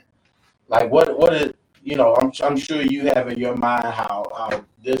end. What is I'm sure you have in your mind how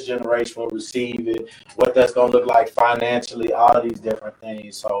this generation will receive it, what that's gonna look like financially, all these different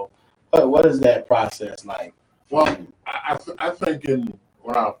things. So what is that process like? Well, I think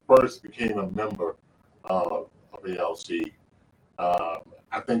when I first became a member of ALC,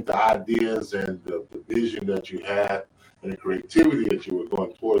 I think the ideas and the vision that you had and the creativity that you were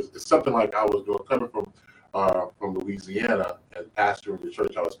going towards is something like I was doing coming from Louisiana and pastoring the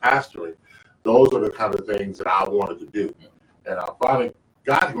church I was pastoring. Those are the kind of things that I wanted to do. And I finally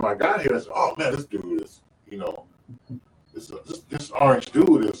when I got here, I said, oh man, this dude is, this orange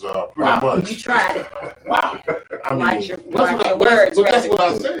dude is pretty much. You tried it. Wow. Watch your words. That's what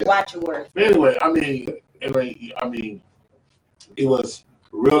I said. Watch your words. Anyway, I mean, it was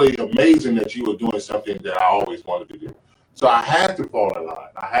really amazing that you were doing something that I always wanted to do. So I had to fall in line.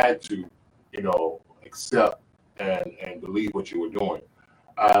 I had to, accept and believe what you were doing.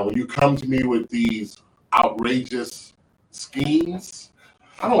 When you come to me with these outrageous schemes,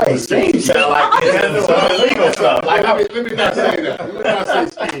 I don't want to say sound like illegal stuff. Let me not say that. Let me not say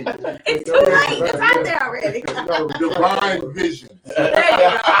schemes. It's too late. It's out there already. Divine visions.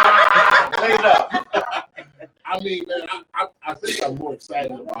 I mean, man, I think I'm more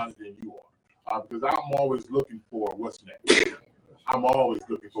excited about it than you are, because I'm always looking for what's next. I'm always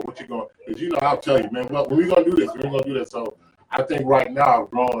looking for what you're going. Because I'll tell you, man. Well, when we're gonna do this, we're gonna do that. So I think right now I've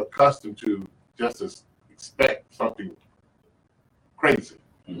grown accustomed to just expect something crazy.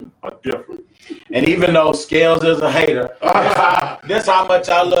 are different. And even though Scales is a hater, this how much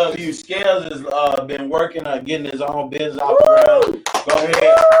I love you. Scales has been working on getting his own business off the ground. Go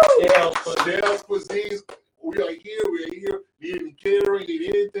ahead. Scales Cuisines, we are here. Need any catering, need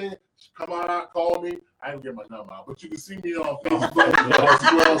anything, come out, call me. I didn't get my number out, but you can see me on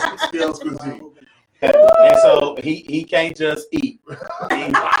Facebook, Scales Cuisine. And so he can't just eat.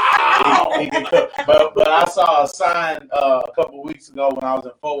 He can cook. But I saw a sign a couple of weeks ago when I was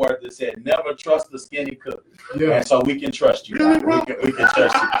in Fort Worth that said, "Never trust the skinny cook." Yeah. And so we can trust you. Right? We can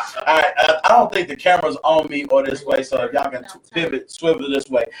trust you. All right. I don't think the camera's on me or this way, so if y'all can swivel this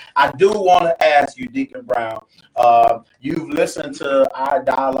way. I do want to ask you, Deacon Brown. You've listened to our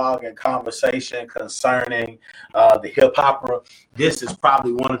dialogue and conversation concerning the hip opera. This is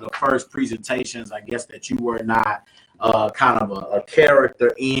probably one of the first presentations, I guess, that you were not kind of a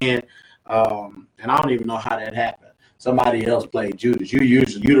character in, and I don't even know how that happened. Somebody else played Judas. You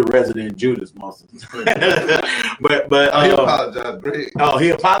the resident Judas most of the time. but he apologized, Greg. Oh, he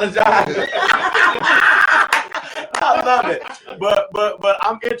apologized. I love it, but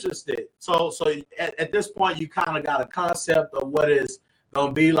I'm interested. So at this point, you kind of got a concept of what it's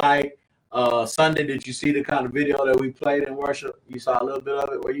gonna be like. Sunday, did you see the kind of video that we played in worship? You saw a little bit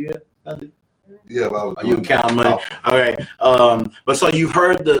of it. Were you here Sunday? Yeah, I was. Are you counting money? All right. But so you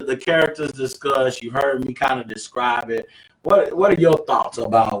heard the characters discuss. You heard me kind of describe it. What are your thoughts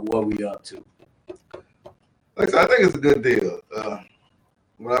about what we up to? Like I said, I think it's a good deal.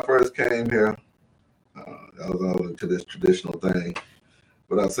 When I first came here, I was all into this traditional thing,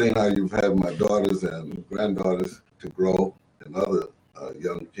 but I've seen how you've had my daughters and granddaughters to grow, and other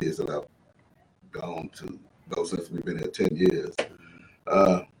young kids that I've gone to know since we've been here 10 years.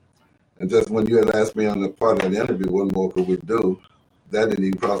 And just when you had asked me on the part of the interview, what more could we do? That didn't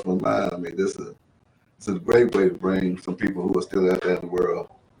even cross my mind. I mean, this is a great way to bring some people who are still out there in the world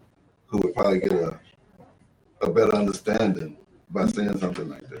who would probably get a better understanding by seeing something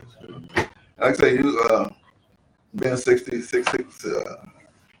like this. Like I say, you being 66,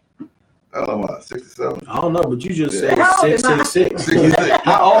 I don't know why, 67? I don't know, but you just said 666.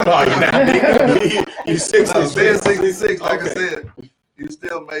 How old are you now? You 66. Being 66, like I said, you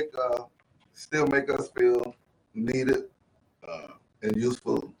still make us feel needed and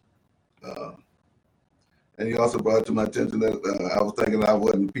useful. And you also brought to my attention that I was thinking I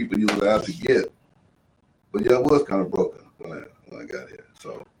wasn't people you were out to get, but yeah, I was kind of broken when I got here.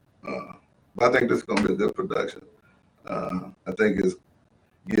 So, but I think this is going to be a good production. I think it's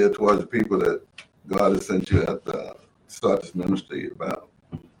geared towards the people that God has sent you at the start this ministry about,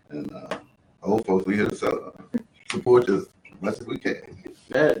 and I hope folks we here to support you as much as we can.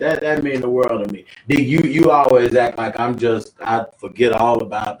 That means the world to me. You always act like I forget all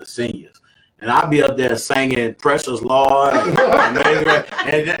about the seniors. And I'll be up there singing Precious Lord. And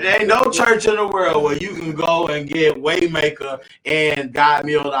there ain't no church in the world where you can go and get Waymaker and God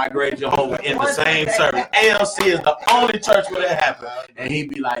Meal Thy Great Jehovah in the same service. ALC is the only church where that happens. And he'd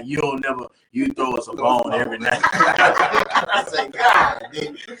be like, you throw us a bone every night. I say, God.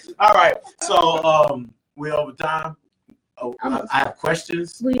 All right. So we over time. Oh, I have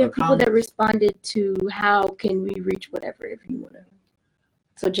questions. We have people that responded to how can we reach whatever if you want to.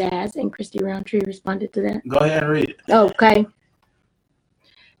 So Jazz and Christy Roundtree responded to that. Go ahead and read it. Okay.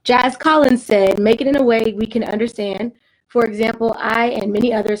 Jazz Collins said, make it in a way we can understand. For example, I and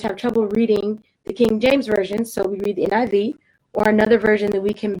many others have trouble reading the King James Version, so we read the NIV or another version that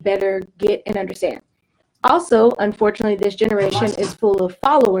we can better get and understand. Also, unfortunately, this generation is full of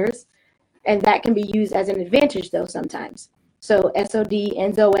followers, and that can be used as an advantage, though, sometimes. So SOD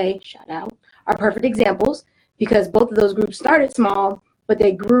and Zoe, shout out, are perfect examples because both of those groups started small, but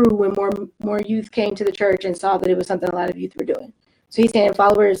they grew when more youth came to the church and saw that it was something a lot of youth were doing. So he's saying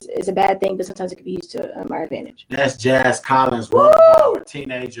followers is a bad thing, but sometimes it can be used to our advantage. That's Jazz Collins, one of our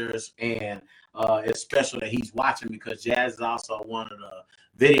teenagers, and it's special that he's watching because Jazz is also one of the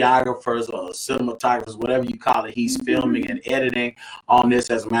videographers or cinematographers, whatever you call it. He's filming and editing on this.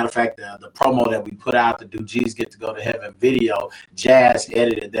 As a matter of fact, the promo that we put out to do Jesus Get to Go to Heaven video, Jazz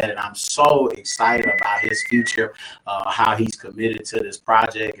edited that, and I'm so excited about his future, how he's committed to this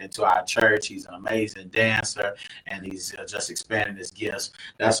project and to our church. He's an amazing dancer, and he's just expanding his gifts.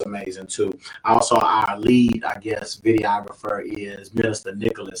 That's amazing, too. Also, our lead, I guess, videographer is Minister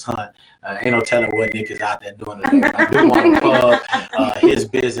Nicholas Hunt. Ain't no telling what Nick is out there doing today. I do want to plug his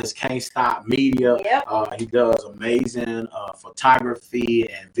business, Can't Stop Media. Yep. He does amazing photography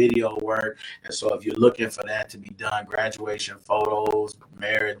and video work. And so if you're looking for that to be done, graduation photos,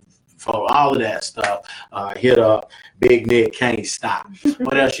 marriage for all of that stuff, hit up Big Nick Can't Stop.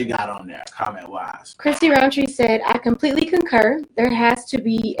 What else you got on there, comment-wise? Christy Roundtree said, I completely concur. There has to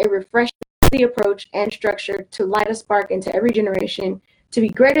be a refreshing approach and structure to light a spark into every generation to be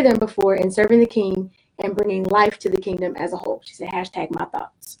greater than before in serving the King and bringing life to the kingdom as a whole. She said, hashtag my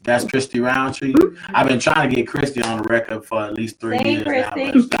thoughts. That's Christy Roundtree. Mm-hmm. I've been trying to get Christy on the record for at least 3 years Christy.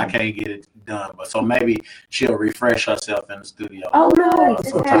 now, but I can't get it done. But so maybe she'll refresh herself in the studio. Oh, no.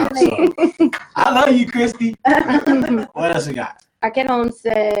 I love you, Christy. What else we got? Arquette Holmes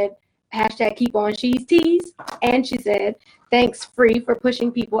said, hashtag keep on She's Tees. And she said, thanks, Free, for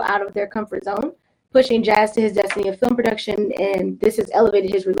pushing people out of their comfort zone, pushing Jazz to his destiny of film production, and this has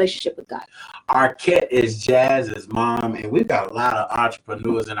elevated his relationship with God. Arquette is Jazz's mom, and we've got a lot of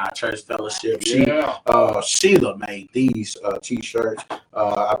entrepreneurs in our church fellowship. Sheila made these T-shirts.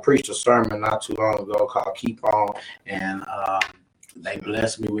 I preached a sermon not too long ago called Keep On, and they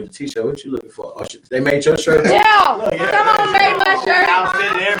blessed me with a T-shirt. What you looking for? Oh, they made your shirt? Yeah. Come on, made my shirt.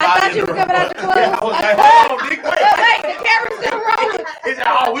 I thought you were coming out the clothes. Yeah, I was like, hold on, big wait, the camera's still rolling. He said,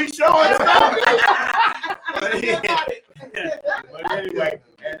 oh, we showing stuff. But anyway,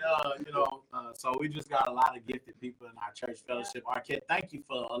 and so we just got a lot of gifted people in our church fellowship. Arquette, thank you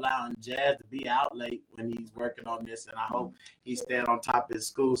for allowing Jazz to be out late when he's working on this, and I hope he's staying on top of his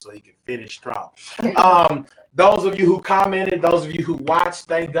school so he can finish strong. Those of you who commented, those of you who watched,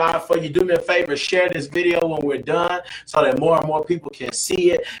 thank God for you. Do me a favor, share this video when we're done so that more and more people can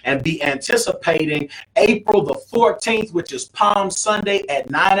see it, and be anticipating April the 14th, which is Palm Sunday at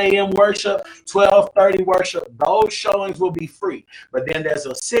 9 a.m. worship, 12:30 worship. Those showings will be free. But then there's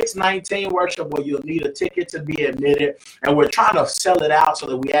a 6:19 worship where you'll need a ticket to be admitted, and we're trying to sell it out so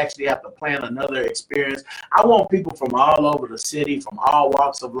that we actually have to plan another experience. I want people from all over the city, from all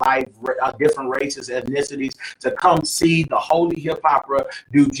walks of life, different races, ethnicities, to come see the Holy Hip Opera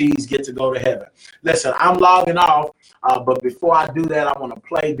Do G's Get to Go to Heaven. Listen, I'm logging off, but before I do that, I want to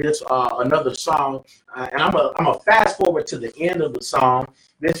play this another song, and I'm a fast forward to the end of the song.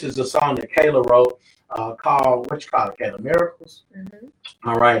 This is the song that Kayla wrote called, what you call it, Kayla? Miracles? Mm-hmm.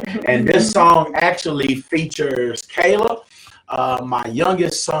 All right, and this song actually features Kayla, my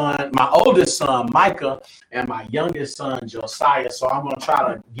youngest son, my oldest son, Micah, and my youngest son, Josiah. So I'm going to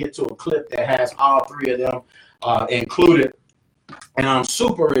try to get to a clip that has all three of them included. And I'm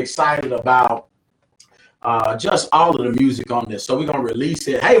super excited about just all of the music on this. So we're going to release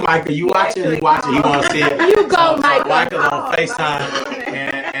it. Hey, Micah, you watching? You watching? You want to see it? You go, Micah. Micah's on FaceTime.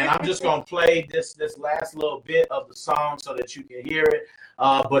 And I'm just going to play this last little bit of the song so that you can hear it.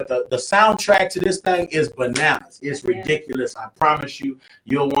 But the soundtrack to this thing is bananas. It's ridiculous. I promise you,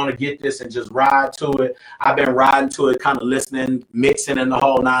 you'll want to get this and just ride to it. I've been riding to it, kind of listening, mixing in the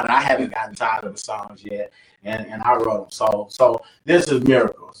whole night. I haven't gotten tired of the songs yet, and I wrote them. So this is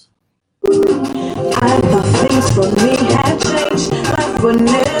Miracles. I thought things for me had changed. Life would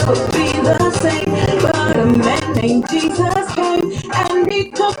never be the same. But a man named Jesus came and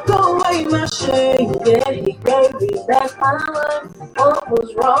he took away my shame. Yeah, he gave me back my life. What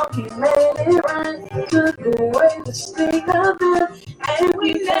was wrong, he made it right. Took away the sting of it, and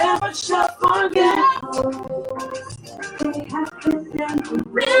we never shall forget. They happen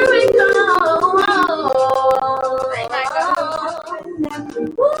every miracle.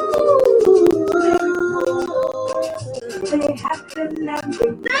 They happen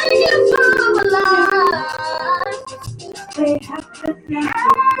every day of our life. They happen every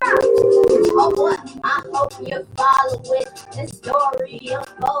Oh boy, I hope you follow with the story of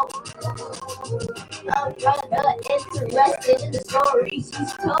hope. A brother interested in the stories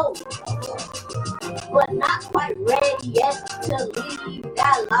he's told, but not quite ready yet to leave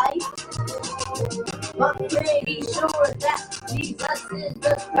that life. But pretty sure that Jesus is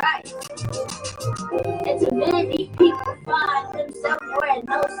the Christ. And too many people find themselves wearing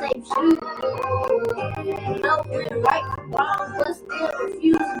no safe shoes, knowing right from wrong, but still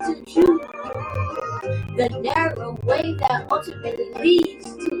refusing to choose the narrow way that ultimately leads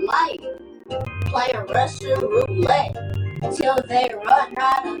to life. Play a Russian roulette till they run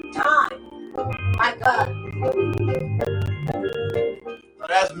out of time. My God. So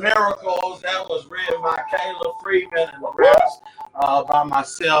that's Miracles. That was written by Caleb Freeman and the rest by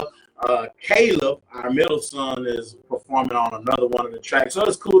myself. Caleb, our middle son, is performing on another one of the tracks. So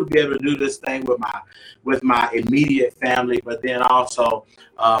it's cool to be able to do this thing with my immediate family, but then also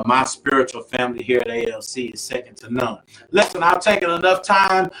my spiritual family here at ALC is second to none. Listen, I've taken enough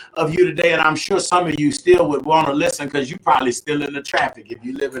time of you today, and I'm sure some of you still would want to listen because you're probably still in the traffic if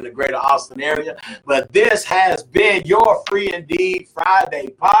you live in the greater Austin area. But this has been your Free Indeed Friday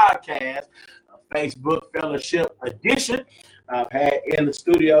podcast, a Facebook Fellowship edition. I've had in the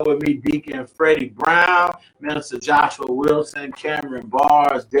studio with me Deacon Freddie Brown, Minister Joshua Wilson, Cameron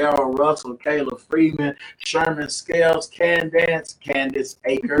Bars, Daryl Russell, Caleb Freeman, Sherman Scales, Candace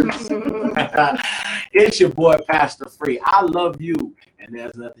Akers. It's your boy, Pastor Free. I love you, and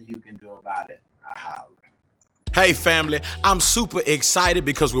there's nothing you can do about it. Hey family, I'm super excited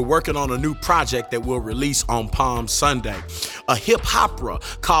because we're working on a new project that we'll release on Palm Sunday. A hip opera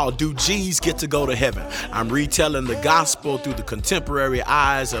called Do G's Get to Go to Heaven? I'm retelling the gospel through the contemporary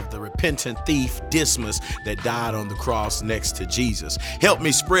eyes of the repentant thief Dismas that died on the cross next to Jesus. Help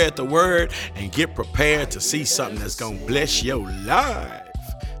me spread the word and get prepared to see something that's gonna bless your life.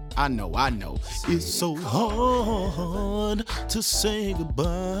 I know. It's so hard to say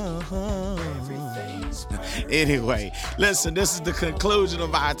goodbye. Anyway, listen, this is the conclusion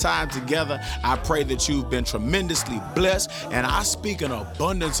of our time together. I pray that you've been tremendously blessed, and I speak an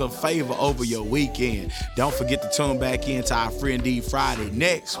abundance of favor over your weekend. Don't forget to tune back into our Free Indeed Friday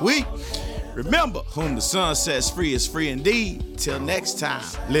next week. Remember, whom the Son sets free is free indeed. Till next time,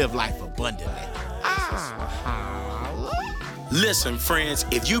 live life abundantly. Listen, friends,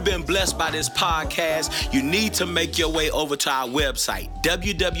 if you've been blessed by this podcast, you need to make your way over to our website,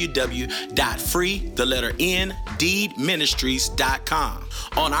 www.free-indeedministries.com.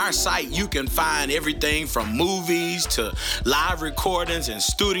 On our site, you can find everything from movies to live recordings and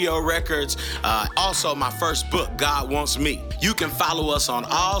studio records. Also, my first book, God Wants Me. You can follow us on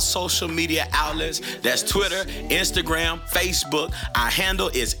all social media outlets. That's Twitter, Instagram, Facebook. Our handle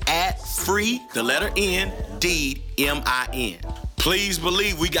is @free-indeed. M-I-N. Please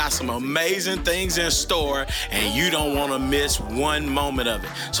believe we got some amazing things in store, and you don't want to miss one moment of it.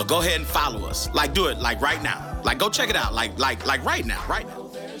 So go ahead and follow us. Like, do it like right now. Like, go check it out. Like right now.